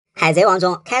海贼王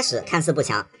中开始看似不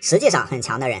强，实际上很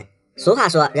强的人。俗话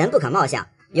说人不可貌相，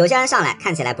有些人上来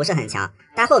看起来不是很强，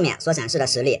但后面所展示的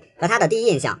实力和他的第一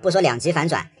印象不说两极反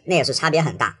转，那也是差别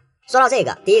很大。说到这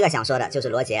个，第一个想说的就是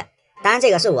罗杰，当然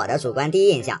这个是我的主观第一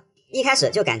印象，一开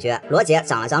始就感觉罗杰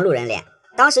长了张路人脸，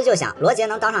当时就想罗杰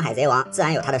能当上海贼王自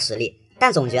然有他的实力，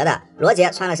但总觉得罗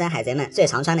杰穿了身海贼们最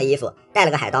常穿的衣服，戴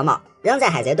了个海盗帽，扔在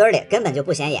海贼堆里根本就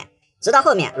不显眼。直到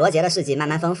后面罗杰的事迹慢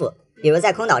慢丰富，比如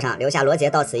在空岛上留下罗杰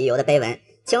到此一游的碑文，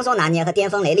轻松拿捏和巅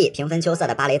峰雷利平分秋色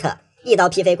的巴雷特，一刀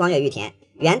劈飞光月玉田，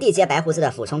原地接白胡子的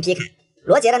俯冲劈砍，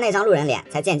罗杰的那张路人脸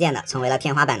才渐渐的成为了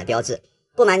天花板的标志。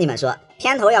不瞒你们说，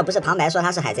片头要不是旁白说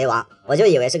他是海贼王，我就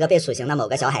以为是个被处刑的某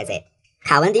个小海贼。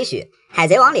卡文迪许，海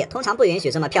贼王里通常不允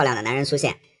许这么漂亮的男人出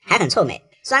现，还很臭美，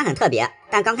虽然很特别，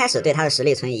但刚开始对他的实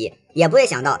力存疑，也不会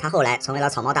想到他后来成为了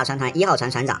草帽大船团1号船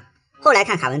船长。后来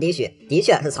看卡文迪许的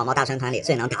确是草帽大船团里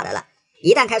最能打的了，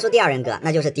一旦开出第二人格，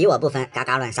那就是敌我不分，嘎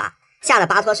嘎乱杀，吓得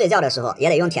巴托睡觉的时候也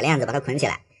得用铁链子把他捆起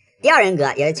来。第二人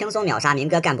格也是轻松秒杀民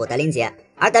歌干部德林杰，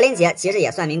而德林杰其实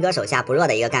也算民歌手下不弱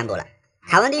的一个干部了。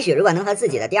卡文迪许如果能和自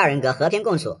己的第二人格和平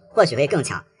共处，或许会更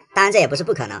强，当然这也不是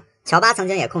不可能，乔巴曾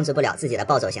经也控制不了自己的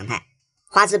暴走形态。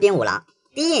花枝冰五郎，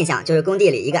第一印象就是工地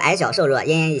里一个矮小瘦弱奄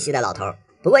奄一息的老头，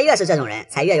不过越是这种人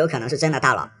才越有可能是真的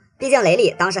大佬，毕竟雷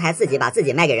利当时还自己把自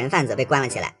己卖给人贩子被关了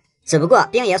起来，只不过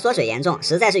冰爷缩水严重，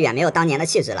实在是远没有当年的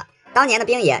气质了。当年的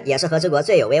冰爷也是和之国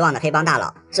最有威望的黑帮大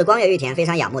佬，是光月玉田非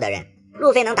常仰慕的人。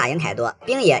路飞能打赢凯多，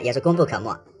冰爷也是功不可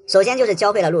没，首先就是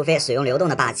教会了路飞使用流动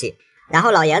的霸气，然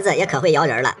后老爷子也可会摇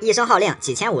人了，一声号令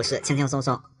几千武士轻轻松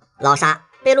松。老沙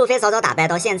被路飞早早打败，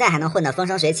到现在还能混得风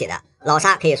生水起的，老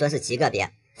沙可以说是极个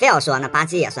别，非要说那巴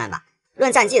基也算吧。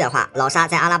论战绩的话，老沙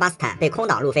在阿拉巴斯坦被空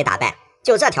挡路飞打败，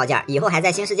就这条件以后还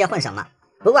在新世界混什么？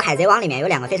不过海贼王里面有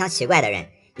两个非常奇怪的人，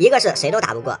一个是谁都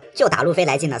打不过就打路飞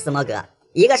来劲的斯摩格，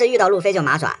一个是遇到路飞就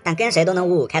麻爪但跟谁都能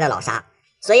五五开的老沙。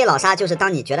所以老沙就是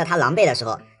当你觉得他狼狈的时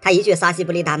候，他一句撒西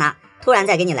布利达那，突然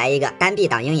再给你来一个单臂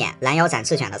挡鹰眼拦腰斩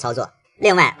赤犬的操作。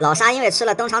另外老沙因为吃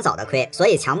了登场早的亏，所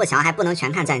以强不强还不能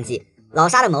全看战绩，老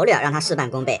沙的谋略让他事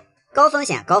半功倍。高风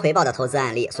险高回报的投资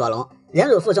案例索隆，忍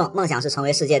辱负重，梦想是成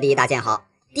为世界第一大剑豪。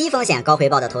低风险高回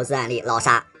报的投资案例老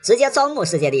沙，直接招募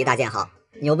世界第一大剑豪，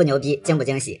牛不牛逼，惊不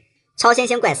惊喜。超新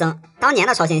星怪僧，当年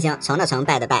的超新星成的成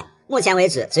败的败，目前为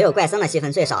止只有怪僧的戏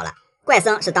份最少了。怪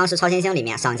僧是当时超新星里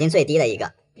面赏金最低的一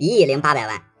个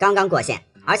，1.08亿，刚刚过线，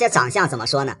而且长相怎么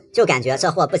说呢，就感觉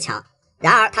这货不强。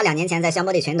然而他2年前在香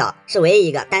波利群岛是唯一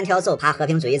一个单挑揍趴和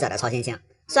平主义者的超新星，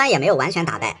虽然也没有完全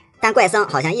打败，但怪僧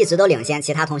好像一直都领先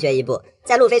其他同学一步。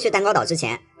在路飞去蛋糕岛之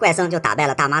前，怪僧就打败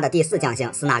了大妈的第4将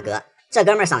星斯纳格，这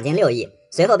哥们儿赏金6亿，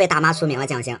随后被大妈除名了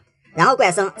将星。然后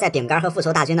怪僧在饼干和复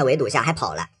仇大军的围堵下还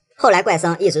跑了。后来怪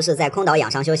僧一直是在空岛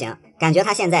养伤修行，感觉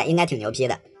他现在应该挺牛批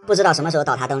的，不知道什么时候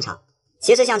到他登场。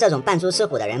其实像这种扮猪吃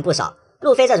虎的人不少，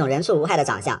路飞这种人畜无害的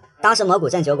长相，当时魔古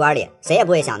镇酒馆里谁也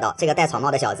不会想到这个戴草帽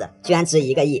的小子居然值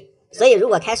1个亿。所以如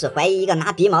果开始怀疑一个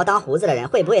拿鼻毛当胡子的人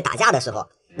会不会打架的时候，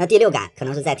那第6感可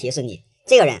能是在提示你，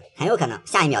这个人很有可能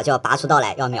下一秒就要拔出刀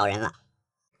来要秒人了。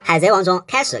海贼王中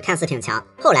开始看似挺强，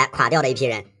后来垮掉的一批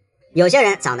人，有些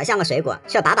人长得像个水果，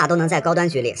却把把都能在高端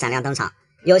局里闪亮登场；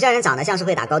有些人长得像是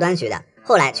会打高端局的，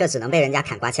后来却只能被人家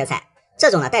砍瓜切菜。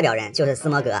这种的代表人就是斯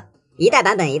摩格，一代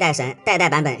版本一代神，代代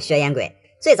版本血烟鬼。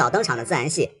最早登场的自然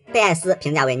系被艾斯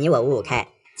评价为你我五五开，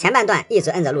前半段一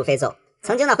直摁着路飞揍，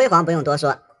曾经的辉煌不用多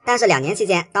说，但是2年期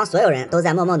间，当所有人都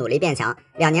在默默努力变强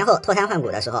，2年后脱胎换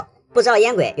骨的时候，不知道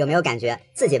烟鬼有没有感觉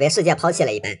自己被世界抛弃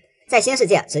了一般，在新世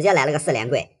界直接来了个4连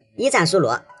跪，1战输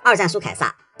罗，2战输凯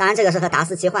撒，当然这个是和达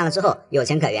斯奇换了之后有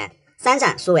情可原，3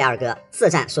战输维尔哥，4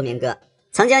战输明哥。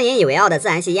曾经引以为傲的自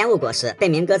然系烟雾果实被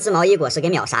明哥织毛衣果实给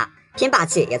秒杀，拼霸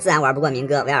气也自然玩不过明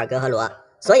哥、维尔哥和罗，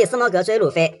所以斯摩格追路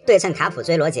飞，对称卡普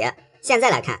追罗杰。现在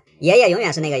来看，爷爷永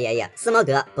远是那个爷爷，斯摩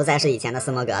格不再是以前的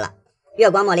斯摩格了。月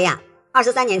光莫利亚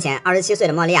，23年前27岁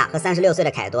的莫利亚和36岁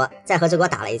的凯多在和之国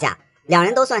打了一架，两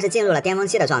人都算是进入了巅峰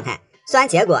期的状态，虽然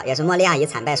结果也是莫利亚以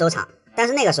惨败收场，但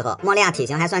是那个时候莫利亚体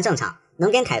型还算正常，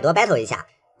能跟凯多 battle 一下。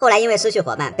后来因为失去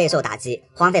伙伴备受打击，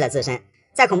荒废了自身，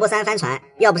在恐怖3翻船，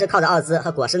要不是靠着奥兹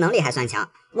和果实能力还算强，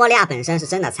莫利亚本身是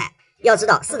真的菜。要知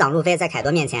道4档路飞在凯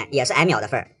多面前也是挨秒的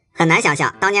份儿，很难想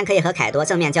象当年可以和凯多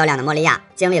正面较量的莫利亚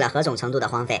经历了何种程度的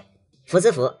荒废。福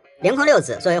兹福凌空六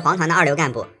子作为黄团的2流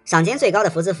干部，赏金最高的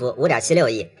福兹福 5.76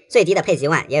 亿，最低的佩吉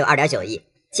万也有 2.9 亿。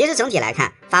其实整体来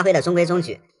看发挥的中规中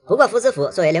矩，不过福兹福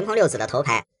作为凌空六子的头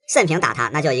牌，慎平打他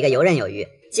那叫一个游刃有余，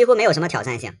几乎没有什么挑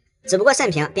战性。只不过慎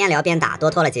平边聊边打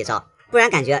多拖了几招，不然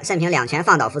感觉慎平2拳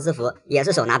放倒福兹福也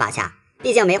是手拿把掐，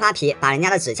毕竟梅花皮把人家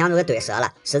的纸枪都给怼折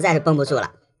了，实在是绷不住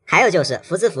了。还有就是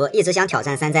福兹福一直想挑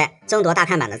战3灾，争夺大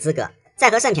看板的资格，在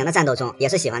和甚平的战斗中也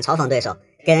是喜欢嘲讽对手，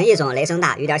给人一种雷声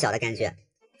大雨点小的感觉。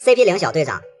CP 0小队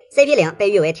长 CP 0被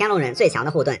誉为天龙人最强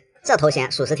的护盾，这头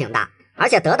衔属实挺大。而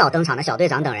且得岛登场的小队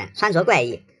长等人穿着怪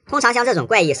异，通常像这种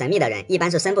怪异神秘的人一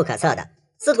般是深不可测的。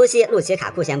司徒西、路奇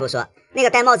卡库先不说，那个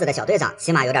戴帽子的小队长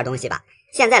起码有点东西吧？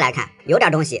现在来看有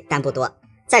点东西，但不多。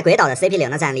在鬼岛的 CP 0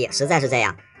的战力实在是这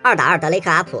样，2打2德雷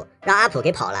克阿普让阿普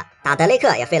给跑了，打德雷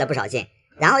克也费了不少劲，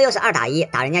然后又是2打1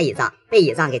打人家乙藏，被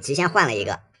乙藏给极限换了一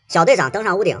个。小队长登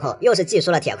上屋顶后又是祭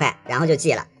出了铁块，然后就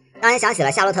记了，让人想起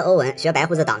了夏洛特·欧文学白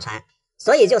胡子挡船。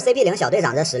所以就 CP 0小队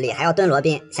长这实力还要蹲罗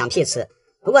宾，想屁吃。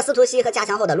不过司徒西和加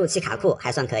强后的路奇卡库还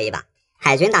算可以吧。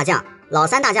海军大将老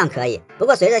三大将可以，不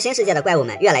过随着新世界的怪物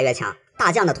们越来越强，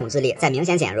大将的统治力在明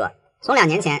显减弱。从2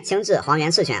年前青雉、黄猿、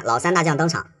赤犬老三大将登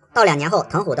场，到2年后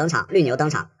藤虎登场、绿牛登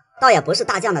场，倒也不是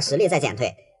大将的实力在减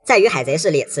退，在与海贼势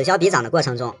力此消彼长的过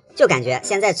程中，就感觉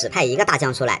现在只派一个大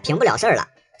将出来平不了事儿了。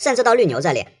甚至到绿牛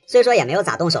这里，虽说也没有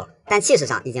咋动手，但气势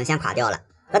上已经先垮掉了，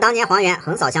和当年黄猿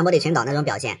横扫香波利群岛那种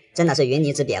表现真的是云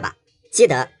泥之别吧。基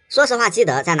德，说实话，基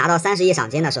德在拿到30亿赏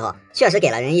金的时候，确实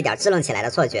给了人一点支棱起来的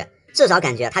错觉，至少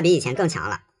感觉他比以前更强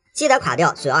了。基德垮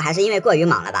掉主要还是因为过于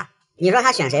莽了吧？你说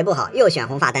他选谁不好，又选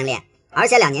红发单恋，而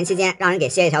且2年期间让人给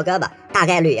卸一条胳膊，大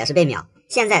概率也是被秒。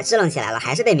现在支棱起来了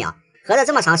还是被秒，合着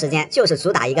这么长时间就是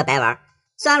主打一个白玩。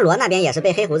虽然罗那边也是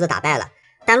被黑胡子打败了，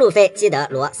但路飞、基德、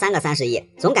罗3个30亿，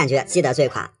总感觉基德最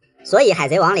垮。所以海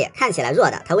贼王里看起来弱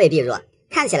的他未必弱，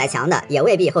看起来强的也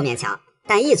未必后面强，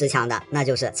但一直强的那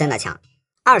就是真的强。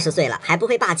20岁了还不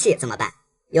会霸气怎么办？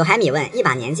有海米问，一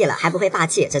把年纪了还不会霸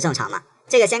气，这正常吗？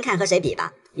这个先看和谁比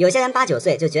吧。有些人8、9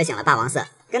岁就觉醒了霸王色，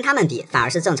跟他们比反而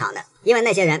是正常的，因为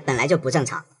那些人本来就不正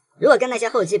常。如果跟那些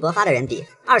厚积薄发的人比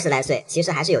，20来岁其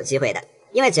实还是有机会的，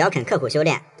因为只要肯刻苦修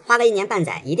炼，花个1年半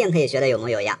载一定可以学得有模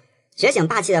有样。觉醒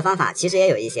霸气的方法其实也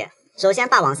有一些，首先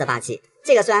霸王色霸气，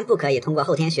这个虽然不可以通过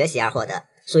后天学习而获得，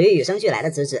属于与生俱来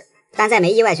的资质，但在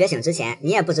没意外觉醒之前，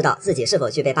你也不知道自己是否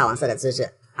具备霸王色的资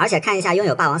质。而且看一下拥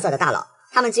有霸王色的大佬，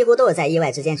他们几乎都是在意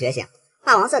外之间觉醒。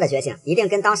霸王色的觉醒一定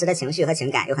跟当时的情绪和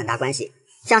情感有很大关系，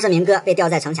像是明哥被吊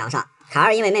在城墙上，卡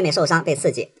尔因为妹妹受伤被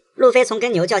刺激，路飞从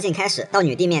跟牛较劲开始，到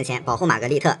女帝面前保护玛格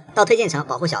丽特，到推进城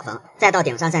保护小冯，再到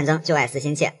顶上战争救艾斯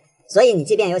心切。所以你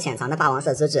即便有潜藏的霸王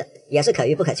色资质，也是可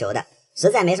遇不可求的，实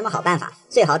在没什么好办法，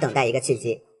最好等待一个契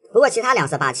机。不过其他2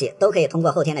色霸气都可以通过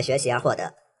后天的学习而获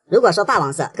得。如果说霸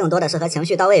王色更多的是和情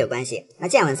绪到位有关系，那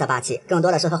见闻色霸气更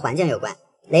多的是和环境有关。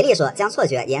雷利说将错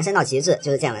觉延伸到极致就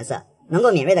是见闻色，能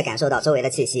够敏锐地感受到周围的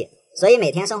气息，所以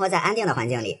每天生活在安定的环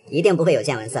境里一定不会有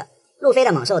见闻色。路飞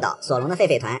的猛兽岛、索隆的狒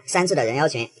狒团、山治的人妖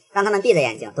群，让他们闭着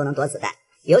眼睛都能躲子弹。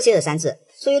尤其是山治，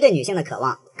出于对女性的渴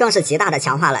望，更是极大的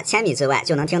强化了千米之外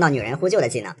就能听到女人呼救的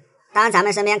技能。当然咱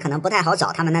们身边可能不太好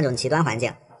找他们那种极端环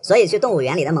境，所以去动物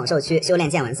园里的猛兽区修炼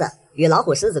见闻色，与老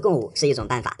虎狮子共舞是一种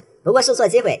办法。不过试错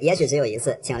机会也许只有一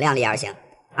次，请量力而行。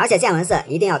而且见闻色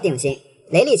一定要定心。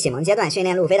雷利启蒙阶段训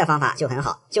练路飞的方法就很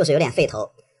好，就是有点费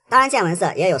头。当然见闻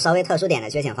色也有稍微特殊点的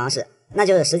觉醒方式，那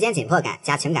就是时间紧迫感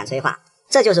加情感催化，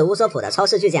这就是乌索普的超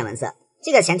视距见闻色。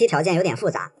这个前提条件有点复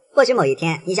杂，或许某一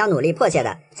天你想努力迫切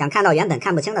的想看到原本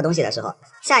看不清的东西的时候，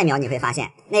下一秒你会发现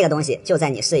那个东西就在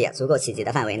你视野足够企及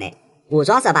的范围内。武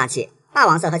装色霸气，霸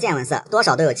王色和见闻色多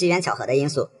少都有机缘巧合的因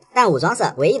素，但武装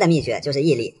色唯一的秘诀就是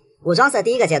毅力。武装色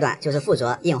第一个阶段就是附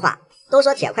着硬化，都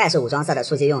说铁块是武装色的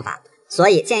初级用法，所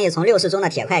以建议从6式中的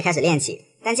铁块开始练起，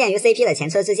但鉴于 CP 的前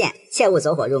车之鉴，切勿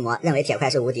走火入魔，认为铁块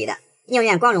是无敌的，宁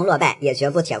愿光荣落败也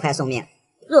绝不铁块送命。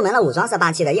入门了武装色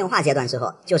霸气的硬化阶段之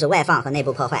后，就是外放和内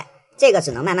部破坏，这个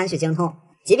只能慢慢去精通，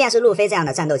即便是路飞这样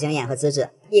的战斗经验和资质，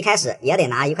一开始也得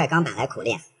拿一块钢板来苦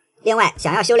练。另外，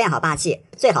想要修炼好霸气，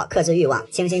最好克制欲望，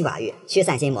清心寡欲，驱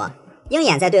散心魔。鹰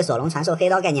眼在对索隆传授黑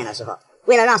刀概念的时候，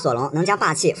为了让索隆能将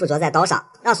霸气附着在刀上，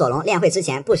让索隆练会之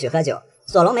前不许喝酒。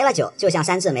索隆没了酒，就像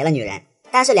山治没了女人，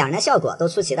但是2人的效果都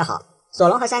出奇的好。索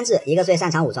隆和山治一个最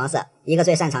擅长武装色，一个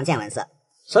最擅长见闻色。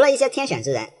除了一些天选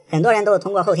之人，很多人都是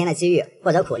通过后天的机遇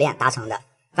或者苦练达成的。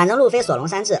反正路飞、索隆、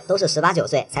山治都是18、9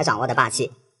岁才掌握的霸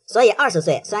气，所以20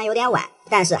岁虽然有点晚，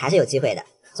但是还是有机会的。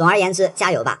总而言之，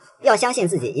加油吧，要相信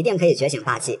自己一定可以觉醒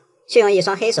霸气，去用一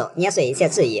双黑手捏碎一切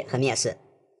质疑和蔑视。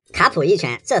卡普一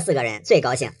拳，这4个人最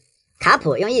高兴。卡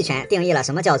普用一拳定义了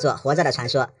什么叫做活着的传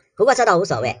说，不过这倒无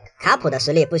所谓，卡普的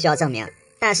实力不需要证明，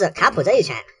但是卡普这一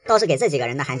拳倒是给这几个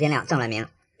人的含金量证了名。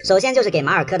首先就是给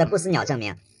马尔科的不死鸟证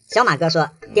明，小马哥说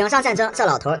顶上战争这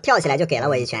老头跳起来就给了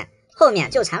我一拳，后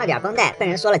面就缠了点绷带，被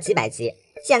人说了几百集，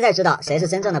现在知道谁是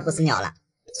真正的不死鸟了。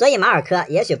所以马尔科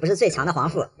也许不是最强的皇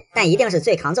父，但一定是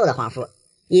最抗揍的皇父。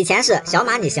以前是小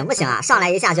马你行不行啊，上来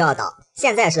一下就要倒，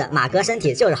现在是马哥身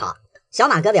体就是好。小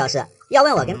马哥表示，要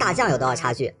问我跟大将有多少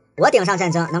差距，我顶上战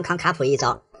争能扛卡普一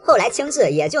招，后来青雉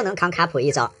也就能扛卡普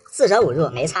一招，4舍5入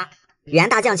没差。原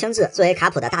大将青雉作为卡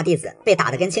普的大弟子，被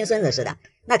打得跟亲孙子似的。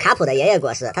那卡普的爷爷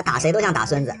果实，他打谁都像打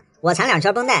孙子。我缠2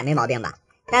圈绷带没毛病吧？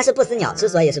但是不死鸟之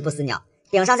所以是不死鸟，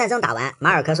顶上战争打完，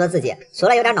马尔科说自己除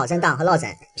了有点脑震荡和落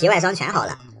枕，皮外伤全好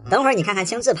了。等会儿你看看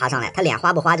青雉爬上来，他脸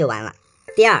花不花就完了。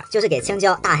第二就是给青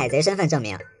椒大海贼身份证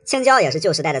明，青椒也是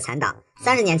旧时代的残党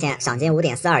，30年前赏金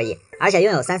5.42亿，而且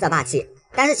拥有3色霸气。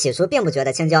但是起初并不觉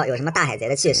得青椒有什么大海贼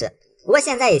的气势。不过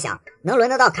现在一想，能轮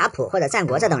得到卡普或者战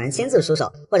国这等人亲自出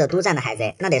手或者督战的海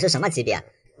贼，那得是什么级别？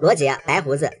罗杰、白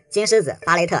胡子、金狮子、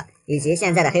巴雷特以及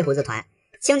现在的黑胡子团，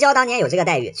青椒当年有这个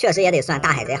待遇，确实也得算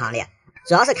大海贼行列。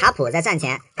主要是卡普在战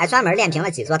前还专门练平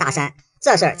了几座大山，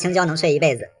这事儿青椒能吹一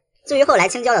辈子。至于后来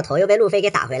青椒的头又被路飞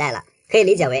给打回来了，可以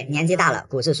理解为年纪大了，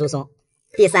骨质疏松。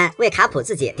第三，为卡普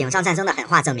自己顶上战争的狠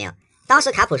话证明。当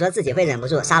时卡普说自己会忍不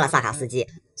住杀了萨卡斯基，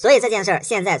所以这件事儿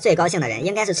现在最高兴的人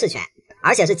应该是赤犬，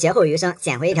而且是劫后余生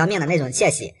捡回一条命的那种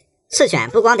窃喜。赤犬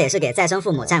不光得是给再生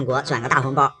父母战国转个大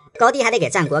红包，高低还得给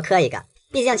战国磕一个，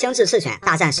毕竟青雉赤犬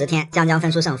大战10天，将分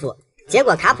出胜负。结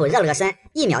果卡普热了个身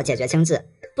，1秒解决青雉。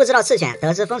不知道赤犬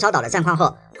得知蜂巢岛的战况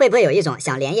后，会不会有一种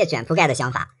想连夜卷铺盖的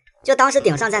想法？就当时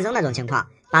顶上战争那种情况，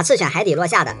把赤犬海底落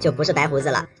下的就不是白胡子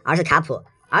了，而是卡普，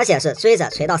而且是追着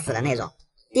锤到死的那种。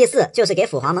第四就是给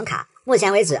辅皇蒙卡，目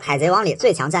前为止海贼王里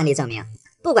最强战力证明。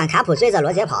不管卡普追着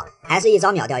罗杰跑，还是一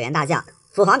招秒掉原大将，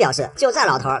辅皇表示就这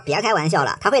老头别开玩笑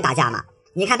了，他会打架吗？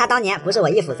你看他当年不是我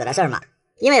一斧子的事儿吗？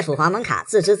因为辅皇蒙卡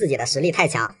自知自己的实力太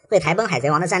强，会抬崩海贼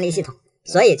王的战力系统，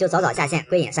所以就早早下线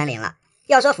归隐山林了。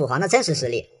要说辅皇的真实实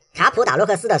力，卡普打洛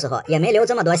克斯的时候也没流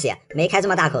这么多血，没开这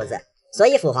么大口子，所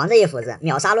以辅皇这一斧子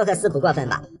秒杀洛克斯不过分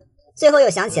吧。最后又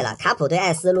想起了卡普对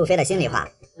艾斯、路飞的心里话，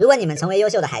如果你们成为优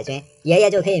秀的海军，爷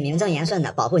爷就可以名正言顺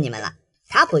的保护你们了。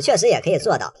卡普确实也可以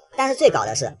做到，但是最搞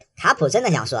的是卡普真的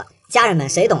想说，家人们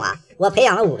谁懂啊，我培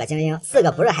养了5个精英，4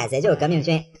个不是海贼就是革命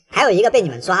军，还有1个被你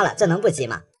们抓了，这能不急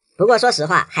吗？不过说实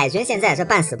话，海军现在这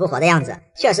半死不活的样子，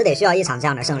确实得需要一场这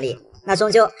样的胜利，那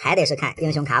终究还得是看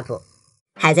英雄卡普。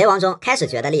海贼王中开始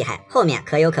觉得厉害，后面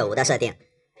可有可无的设定。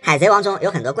海贼王中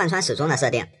有很多贯穿始终的设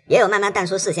定，也有慢慢淡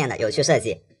出视线的有趣设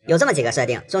计，有这么几个设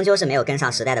定终究是没有跟上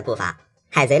时代的步伐。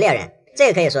海贼猎人，这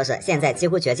个可以说是现在几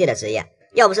乎绝迹的职业，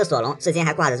要不是索隆至今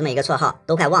还挂着这么一个绰号，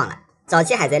都快忘了。早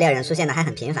期海贼猎人出现的还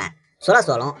很频繁，除了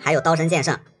索隆还有刀神剑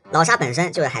圣，老沙本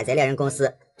身就是海贼猎人公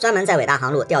司，专门在伟大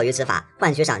航路钓鱼执法，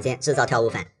换取赏金制造跳舞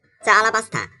粉。在阿拉巴斯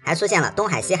坦还出现了东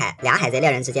海西海俩海贼猎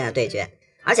人之间的对决，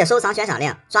而且收藏悬赏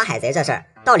令抓海贼这事儿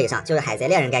道理上就是海贼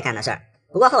猎人该干的事儿。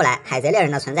不过后来海贼猎人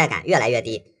的存在感越来越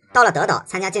低，到了德岛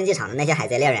参加竞技场的那些海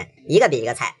贼猎人一个比一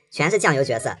个菜，全是酱油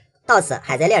角色，到此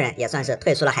海贼猎人也算是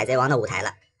退出了海贼王的舞台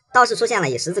了。倒是出现了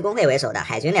以十字工会为首的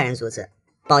海军猎人组织。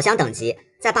宝箱等级，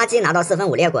在巴基拿到4分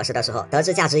5裂果实的时候，得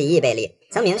知价值1亿贝利，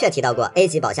曾明确提到过 A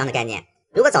级宝箱的概念。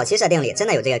如果早期设定里真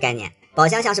的有这个概念，宝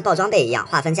箱像是爆装备一样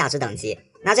划分价值等级，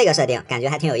那这个设定感觉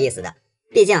还挺有意思的。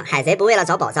毕竟海贼不为了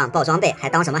找宝藏爆装备还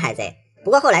当什么海贼。不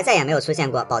过后来再也没有出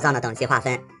现过宝藏的等级划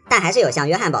分，但还是有像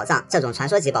约翰宝藏这种传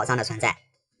说级宝藏的存在。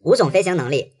5种飞行能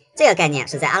力，这个概念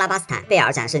是在阿拉巴斯坦贝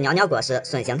尔展示鸟鸟果实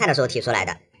损形态的时候提出来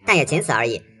的，但也仅此而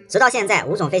已。直到现在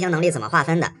5种飞行能力怎么划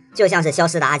分的，就像是消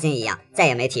失的阿金一样，再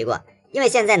也没提过。因为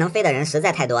现在能飞的人实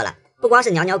在太多了，不光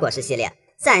是鸟鸟果实系列，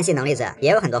自然系能力者也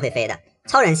有很多会飞的。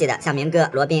超人系的像明哥、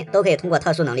罗宾都可以通过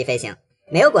特殊能力飞行，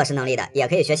没有果实能力的也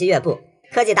可以学习跃步。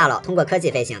科技大佬通过科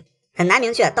技飞行，很难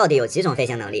明确到底有几种飞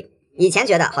行能力。以前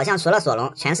觉得好像除了索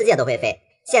隆全世界都会飞，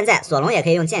现在索隆也可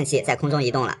以用剑气在空中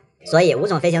移动了，所以5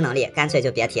种飞行能力干脆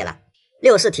就别提了。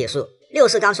6式体术，6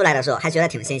式刚出来的时候还觉得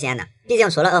挺新鲜的，毕竟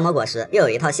除了恶魔果实又有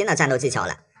一套新的战斗技巧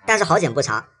了。但是好景不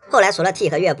长，后来除了 T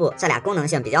和跃步这俩功能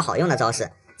性比较好用的招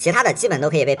式，其他的基本都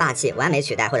可以被霸气完美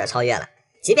取代或者超越了。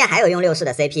即便还有用6式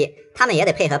的 CP， 他们也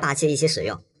得配合霸气一起使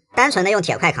用，单纯的用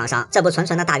铁块扛伤，这不纯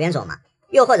纯的大冤种吗？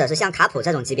又或者是像卡普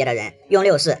这种级别的人用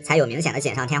6式才有明显的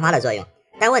锦上添花的作用。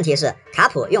但问题是卡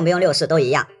普用不用6式都一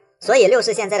样，所以6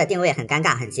式现在的定位很尴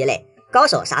尬很鸡肋，高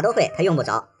手啥都会他用不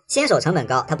着，新手成本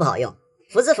高他不好用。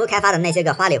福兹福开发的那些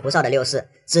个花里胡哨的6式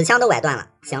纸枪都崴断了，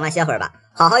行了歇会儿吧，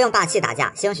好好用霸气打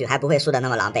架，兴许还不会输得那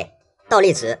么狼狈。倒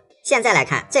立值，现在来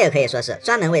看这个可以说是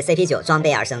专门为 CP9 装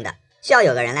备而生的，需要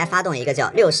有个人来发动一个叫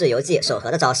6式游记手合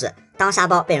的招式，当沙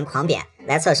包被人狂扁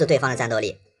来测试对方的战斗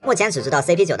力。目前只知道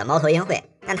CP9 的猫头鹰会，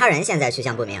但他人现在去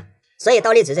向不明，所以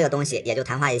倒立值这个东西也就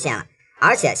昙花一现了。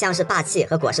而且像是霸气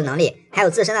和果实能力还有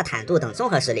自身的坦度等综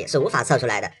合实力是无法测出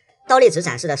来的，倒立值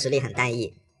展示的实力很单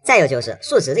一。再有就是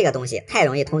数值这个东西太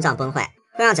容易通胀崩坏，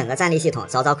会让整个战力系统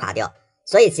早早垮掉，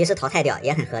所以及时淘汰掉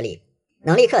也很合理。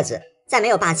能力克制，在没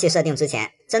有霸气设定之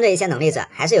前，针对一些能力者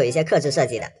还是有一些克制设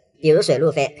计的，比如水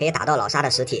路飞可以打到老沙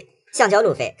的实体，橡胶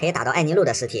路飞可以打到艾尼路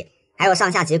的实体，还有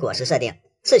上下级果实设定，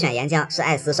赤犬岩浆是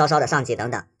艾斯稍稍的上级等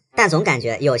等，但总感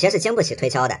觉有些是经不起推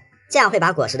敲的，这样会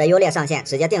把果实的优劣上限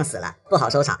直接定死了，不好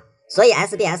收场。所以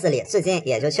SBS 里至今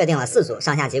也就确定了4组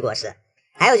上下级果实。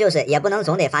还有就是也不能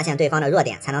总得发现对方的弱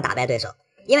点才能打败对手，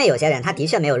因为有些人他的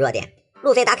确没有弱点。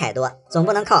路飞打凯多总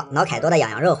不能靠挠凯多的痒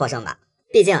痒肉获胜吧，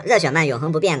毕竟热血漫永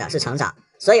恒不变的是成长，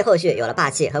所以后续有了霸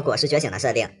气和果实觉醒的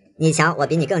设定，你强我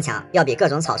比你更强，要比各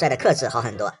种草率的克制好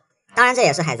很多。当然这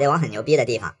也是海贼王很牛逼的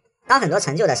地方，当很多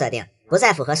陈旧的设定不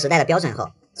再符合时代的标准后，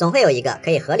总会有一个可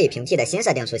以合理平替的新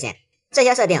设定出现，这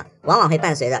些设定往往会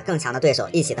伴随着更强的对手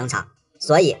一起登场，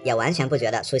所以也完全不觉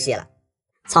得出戏了。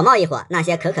草帽一伙那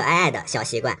些可可爱爱的小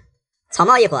习惯，草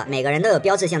帽一伙每个人都有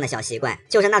标志性的小习惯，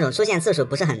就是那种出现次数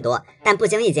不是很多，但不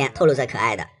经意间透露着可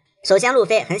爱的。首先路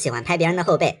飞很喜欢拍别人的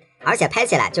后背，而且拍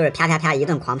起来就是啪啪啪一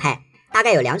顿狂拍，大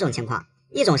概有2种情况，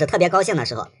一种是特别高兴的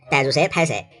时候逮住谁拍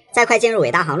谁，在快进入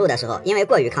伟大航路的时候因为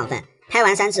过于亢奋拍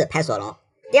完山治拍索隆。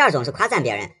第二种是夸赞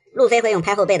别人，路飞会用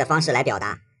拍后背的方式来表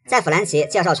达。在弗兰奇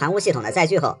介绍船坞系统的载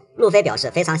具后，路飞表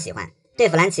示非常喜欢，对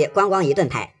弗兰奇咣咣一顿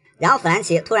拍，然后弗兰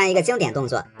奇突然一个经典动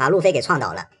作把路飞给撞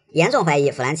倒了，严重怀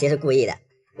疑弗兰奇是故意的。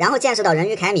然后见识到人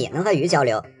鱼凯米能和鱼交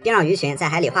流，并让鱼群在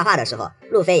海里画画的时候，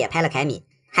路飞也拍了凯米。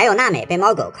还有娜美被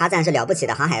猫狗夸赞是了不起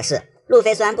的航海士，路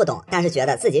飞虽然不懂，但是觉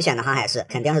得自己选的航海士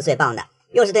肯定是最棒的，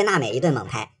又是对娜美一顿猛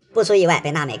拍，不出意外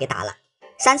被娜美给打了。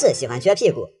山治喜欢撅屁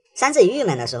股，山治一郁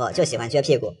闷的时候就喜欢撅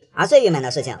屁股，而最郁闷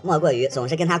的事情莫过于总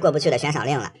是跟他过不去的悬赏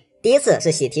令了。第一次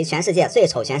是喜提全世界最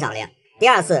丑悬赏令，第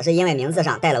二次是因为名字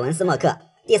上带了文斯莫克，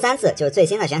第三次就是最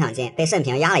新的悬赏金被慎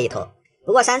平压了一头。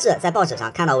不过山治在报纸上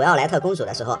看到维奥莱特公主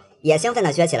的时候，也兴奋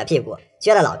地撅起了屁股，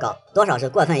撅得老高，多少是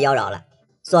过分妖娆了。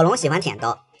索隆喜欢舔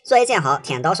刀，作为剑豪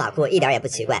舔刀耍酷一点也不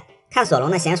奇怪，看索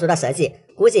隆那娴熟的舌技，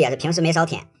估计也是平时没少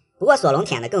舔。不过索隆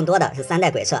舔的更多的是3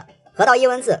代鬼彻，河道一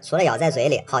文字除了咬在嘴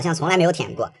里，好像从来没有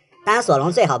舔过。当然索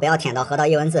隆最好不要舔到河道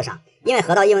一文字上，因为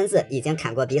河道一文字已经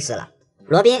砍过鼻屎了。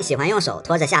罗宾喜欢用手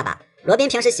托着下巴，罗宾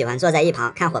平时喜欢坐在一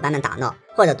旁看伙伴们打闹，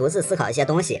或者独自思考一些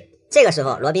东西。这个时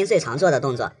候罗宾最常做的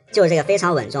动作就是这个非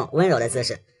常稳重温柔的姿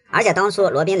势，而且当初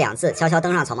罗宾2次悄悄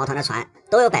登上草帽团的船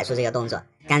都有摆出这个动作，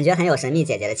感觉很有神秘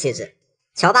姐姐的气质。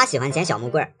乔巴喜欢捡小木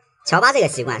棍，乔巴这个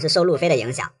习惯是受路飞的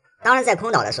影响，当时在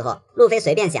空岛的时候，路飞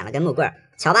随便捡了根木棍，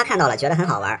乔巴看到了觉得很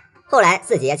好玩，后来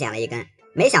自己也捡了一根，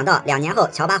没想到2年后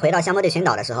乔巴回到香波队群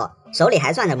岛的时候手里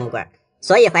还攥着木棍，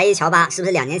所以怀疑乔巴是不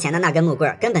是2年前的那根木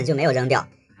棍根本就没有扔掉，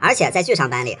而且在剧场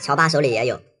版里乔巴手里也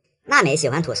有。娜美喜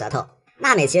欢吐舌头，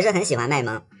娜美其实很喜欢卖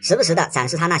萌，时不时的展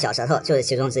示她那小舌头就是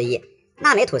其中之一。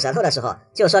娜美吐舌头的时候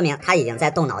就说明她已经在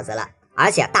动脑子了，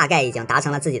而且大概已经达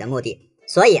成了自己的目的，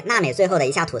所以娜美最后的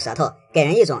一下吐舌头给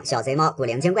人一种小贼猫古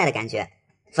灵精怪的感觉。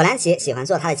弗兰奇喜欢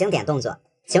做他的经典动作，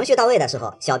情绪到位的时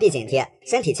候小臂紧贴，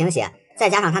身体倾斜，再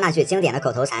加上他那句经典的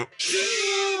口头禅。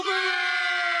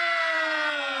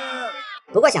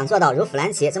不过想做到如弗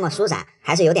兰奇这么舒展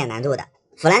还是有点难度的。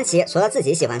弗兰奇除了自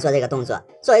己喜欢做这个动作，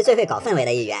作为最会搞氛围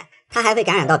的一员，他还会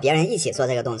感染到别人一起做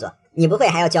这个动作，你不会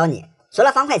还要教你。除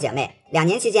了方块姐妹，2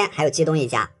年期间还有基东一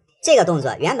家，这个动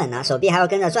作原本呢手臂还要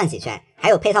跟着转几圈，还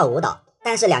有配套舞蹈，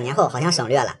但是2年后好像省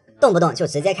略了，动不动就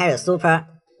直接开始 super。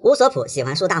 乌索普喜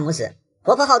欢竖大拇指，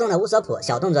活泼好动的乌索普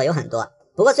小动作有很多，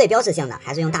不过最标志性的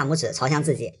还是用大拇指朝向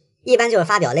自己，一般就是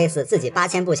发表类似自己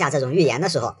8000步下这种预言的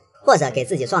时候，或者给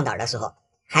自己壮胆的时候。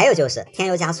还有就是添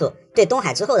油加醋对东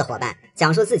海之后的伙伴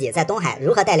讲述自己在东海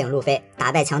如何带领路飞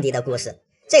打败强敌的故事，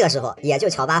这个时候也就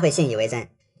乔巴会信以为真。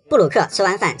布鲁克吃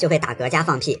完饭就会打嗝加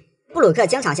放屁，布鲁克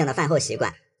经常性的饭后习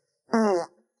惯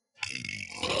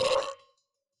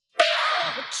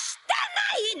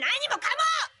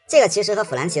这个其实和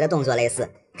弗兰奇的动作类似，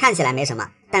看起来没什么，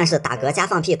但是打嗝加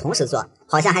放屁同时做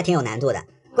好像还挺有难度的，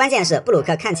关键是布鲁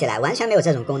克看起来完全没有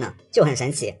这种功能，就很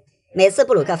神奇。每次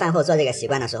布鲁克饭后做这个习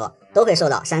惯的时候，都会受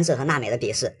到山治和娜美的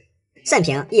鄙视。慎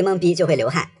平一懵逼就会流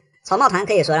汗，草帽团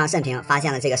可以说让慎平发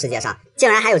现了这个世界上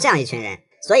竟然还有这样一群人，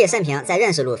所以慎平在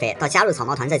认识路飞到加入草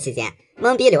帽团这期间，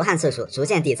懵逼流汗次数逐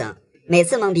渐递增，每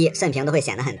次懵逼慎平都会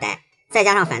显得很呆，再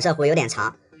加上反射弧有点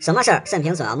长，什么事儿慎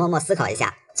平总要默默思考一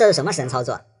下这是什么神操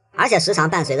作，而且时常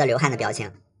伴随着流汗的表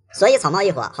情。所以草帽一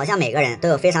伙好像每个人都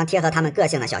有非常贴合他们个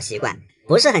性的小习惯，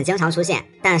不是很经常出现，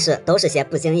但是都是些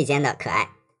不经意间的可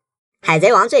爱。海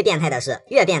贼王最变态的是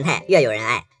越变态越有人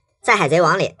爱，在海贼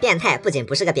王里变态不仅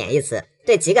不是个贬义词，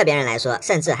对极个别人来说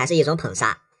甚至还是一种捧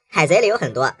杀。海贼里有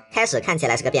很多开始看起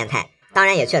来是个变态，当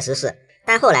然也确实是，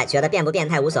但后来觉得变不变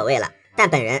态无所谓了，但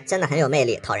本人真的很有魅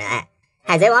力讨人爱。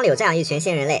海贼王里有这样一群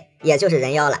新人类，也就是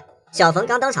人妖了。小冯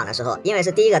刚登场的时候，因为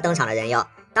是第一个登场的人妖，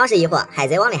当时疑惑海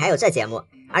贼王里还有这节目，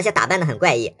而且打扮得很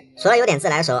怪异，除了有点自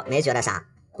来熟没觉得啥。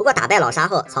不过打败老沙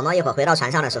后，草帽一伙回到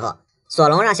船上的时候，索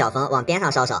隆让小冯往边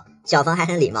上稍稍，小冯还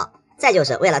很礼貌，再就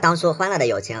是为了当初欢乐的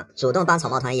友情，主动帮草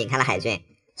帽团引开了海军，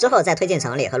之后再推进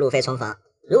城里和路飞重逢。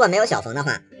如果没有小冯的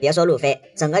话，别说路飞，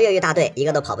整个越狱大队一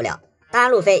个都跑不了。当然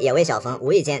路飞也为小冯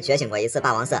无意间觉醒过一次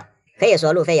霸王色，可以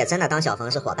说路飞也真的当小冯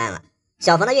是伙伴了。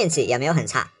小冯的运气也没有很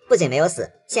差，不仅没有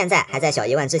死，现在还在小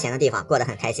一万之前的地方过得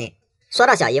很开心。说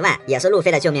到小一万，也是路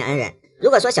飞的救命恩人。如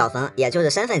果说小冯也就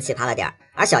是身份奇葩了点，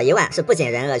而小一万是不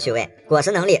仅人恶趣味，果实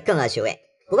能力更恶趣味。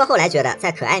不过后来觉得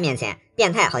在可爱面前，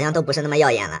变态好像都不是那么耀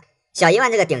眼了。小一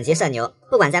万这个顶级社牛，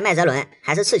不管在麦哲伦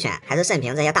还是赤犬还是慎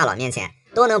平这些大佬面前，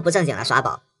都能不正经的耍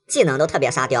宝，技能都特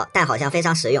别沙雕，但好像非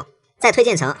常实用。在推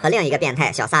进城和另一个变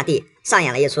态小萨蒂上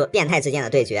演了一出变态之间的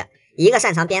对决，一个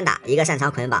擅长鞭打，一个擅长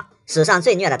捆绑，史上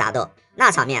最虐的打斗。那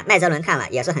场面麦哲伦看了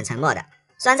也是很沉默的。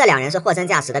虽然这两人是货真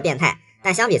价实的变态，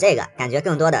但相比这个，感觉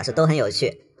更多的是都很有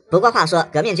趣。不过话说，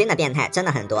革命军的变态真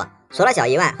的很多，除了小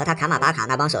一万和他卡马巴卡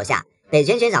那帮手下，北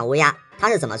军军长乌鸦他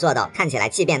是怎么做到看起来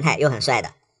既变态又很帅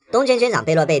的？东军军长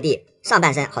贝洛贝蒂上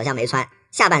半身好像没穿，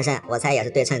下半身我猜也是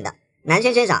对称的。南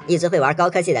军军长一只会玩高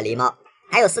科技的狸猫，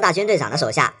还有4大军队长的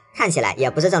手下看起来也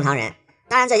不是正常人。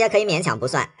当然这些可以勉强不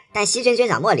算，但西军军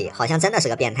长莫里好像真的是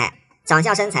个变态，长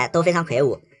相身材都非常魁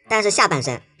梧，但是下半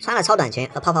身穿了超短裙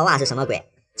和泡泡袜是什么鬼？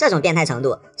这种变态程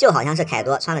度就好像是凯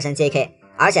多穿了身 JK，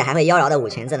 而且还会妖娆的舞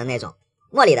裙子的那种。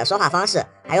莫里的说话方式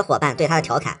还有伙伴对他的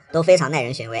调侃都非常耐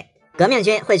人寻味。革命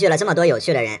军汇聚了这么多有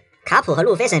趣的人，卡普和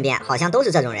路飞身边好像都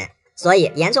是这种人，所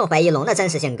以严重怀疑龙的真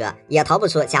实性格也逃不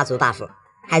出家族 buff。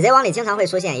海贼王里经常会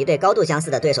出现一对高度相似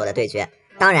的对手的对决，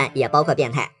当然也包括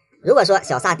变态。如果说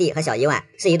小萨蒂和小伊万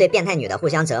是一对变态女的互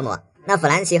相折磨，那弗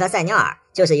兰奇和塞纽尔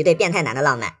就是一对变态男的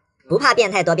浪漫。不怕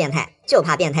变态多变态，就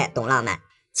怕变态懂浪漫。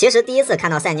其实第一次看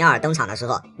到塞纽尔登场的时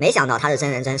候，没想到他是真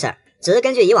人真事儿，只是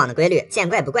根据以往的规律，见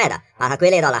怪不怪的把他归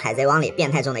类到了海贼王里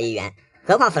变态中的一员。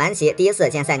何况弗兰奇第一次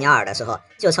见塞纽尔的时候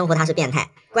就称呼他是变态，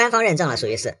官方认证了属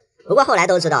于是。不过后来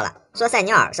都知道了，说塞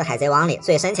纽尔是海贼王里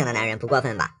最深情的男人不过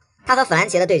分吧。他和弗兰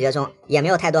奇的对决中也没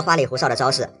有太多花里胡哨的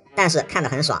招式，但是看得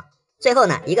很爽。最后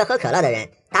呢，一个喝可乐的人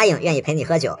答应愿意陪你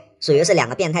喝酒，属于是两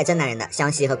个变态真男人的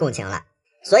相惜和共情了。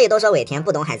所以都说尾田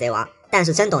不懂海贼王，但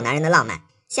是真懂男人的浪漫。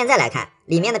现在来看，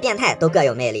里面的变态都各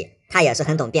有魅力，他也是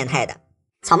很懂变态的。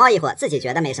草帽一伙自己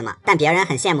觉得没什么，但别人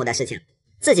很羡慕的事情，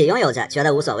自己拥有着觉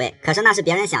得无所谓，可是那是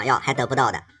别人想要还得不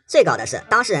到的。最搞的是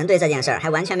当事人对这件事还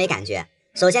完全没感觉。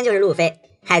首先就是路飞，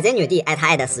海贼女帝爱他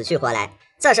爱得死去活来，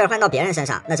这事儿换到别人身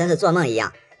上那真是做梦一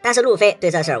样。但是路飞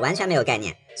对这事儿完全没有概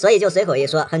念，所以就随口一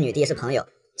说和女帝是朋友，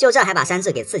就这还把山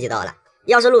治给刺激到了。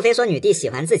要是路飞说女帝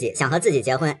喜欢自己，想和自己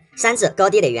结婚，山治高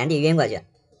低得原地晕过去。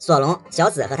索隆、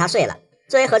小紫和他睡了。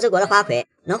作为和之国的花魁，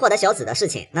能获得小紫的事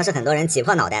情，那是很多人挤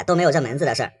破脑袋都没有这门子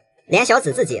的事儿。连小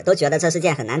紫自己都觉得这是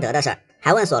件很难得的事儿，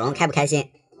还问索隆开不开心。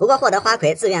不过获得花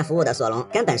魁自愿服务的索隆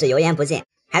根本是油盐不进，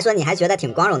还说你还觉得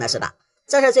挺光荣的是吧？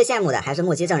这事最羡慕的还是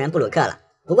目击证人布鲁克了。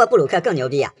不过布鲁克更牛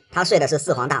逼啊，他睡的是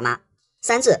四皇大妈。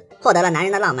山治获得了男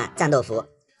人的浪漫战斗服，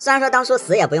虽然说当初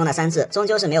死也不用的山治终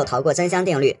究是没有逃过真香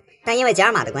定律，但因为杰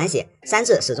尔玛的关系，山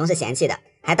治始终是嫌弃的，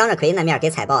还当着奎因的面给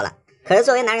踩爆了。可是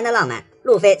作为男人的浪漫，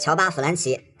路飞、乔巴、弗兰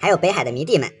奇还有北海的迷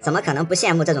弟们怎么可能不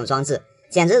羡慕这种装置，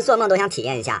简直是做梦都想体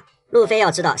验一下。路飞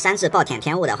要知道山治暴殄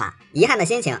天物的话，遗憾的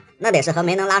心情那得是和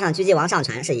没能拉上狙击王上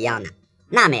船是一样的。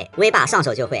娜美威霸上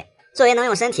手就会，作为能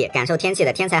用身体感受天气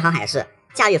的天才航海士，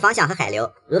驾驭方向和海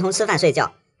流如同吃饭睡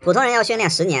觉，普通人要训练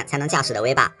10年才能驾驶的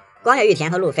威霸，光月玉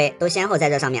田和路飞都先后在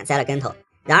这上面栽了跟头。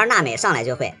然而娜美上来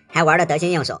就会，还玩得得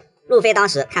心应手，路飞当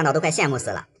时看到都快羡慕死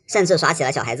了，甚至耍起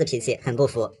了小孩子脾气，很不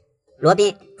服。罗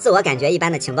宾自我感觉一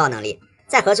般的情报能力，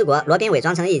在和之国，罗宾伪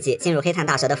装成艺妓进入黑炭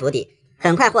大蛇的府邸，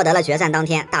很快获得了决战当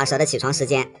天大蛇的起床时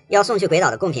间，要送去鬼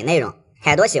岛的贡品内容，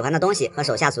凯多喜欢的东西和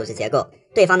手下组织结构，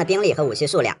对方的兵力和武器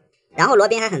数量。然后罗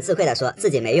宾还很自愧地说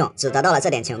自己没用，只得到了这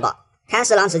点情报。看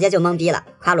十郎直接就懵逼了，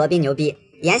夸罗宾牛逼，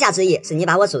言下之意是你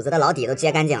把我组织的老底都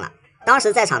揭干净了。当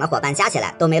时在场的伙伴加起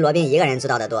来都没罗宾一个人知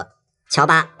道的多。乔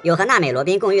巴有和娜美罗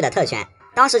宾共浴的特权，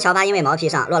当时乔巴因为毛皮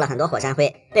上落了很多火山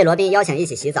灰，被罗宾邀请一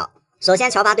起洗澡。首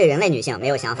先乔巴对人类女性没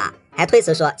有想法，还推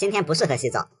辞说今天不适合洗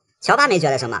澡。乔巴没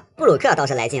觉得什么，布鲁克倒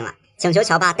是来劲了，请求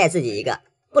乔巴带自己一个。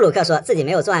布鲁克说自己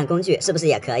没有作案工具，是不是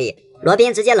也可以？罗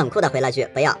宾直接冷酷的回了句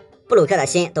不要。布鲁克的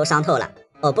心都伤透了，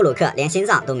布鲁克连心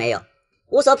脏都没有。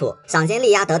乌索普赏金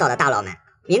力压得岛的大佬们，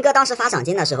明哥当时发赏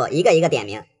金的时候一个一个点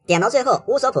名，点到最后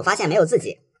乌索普发现没有自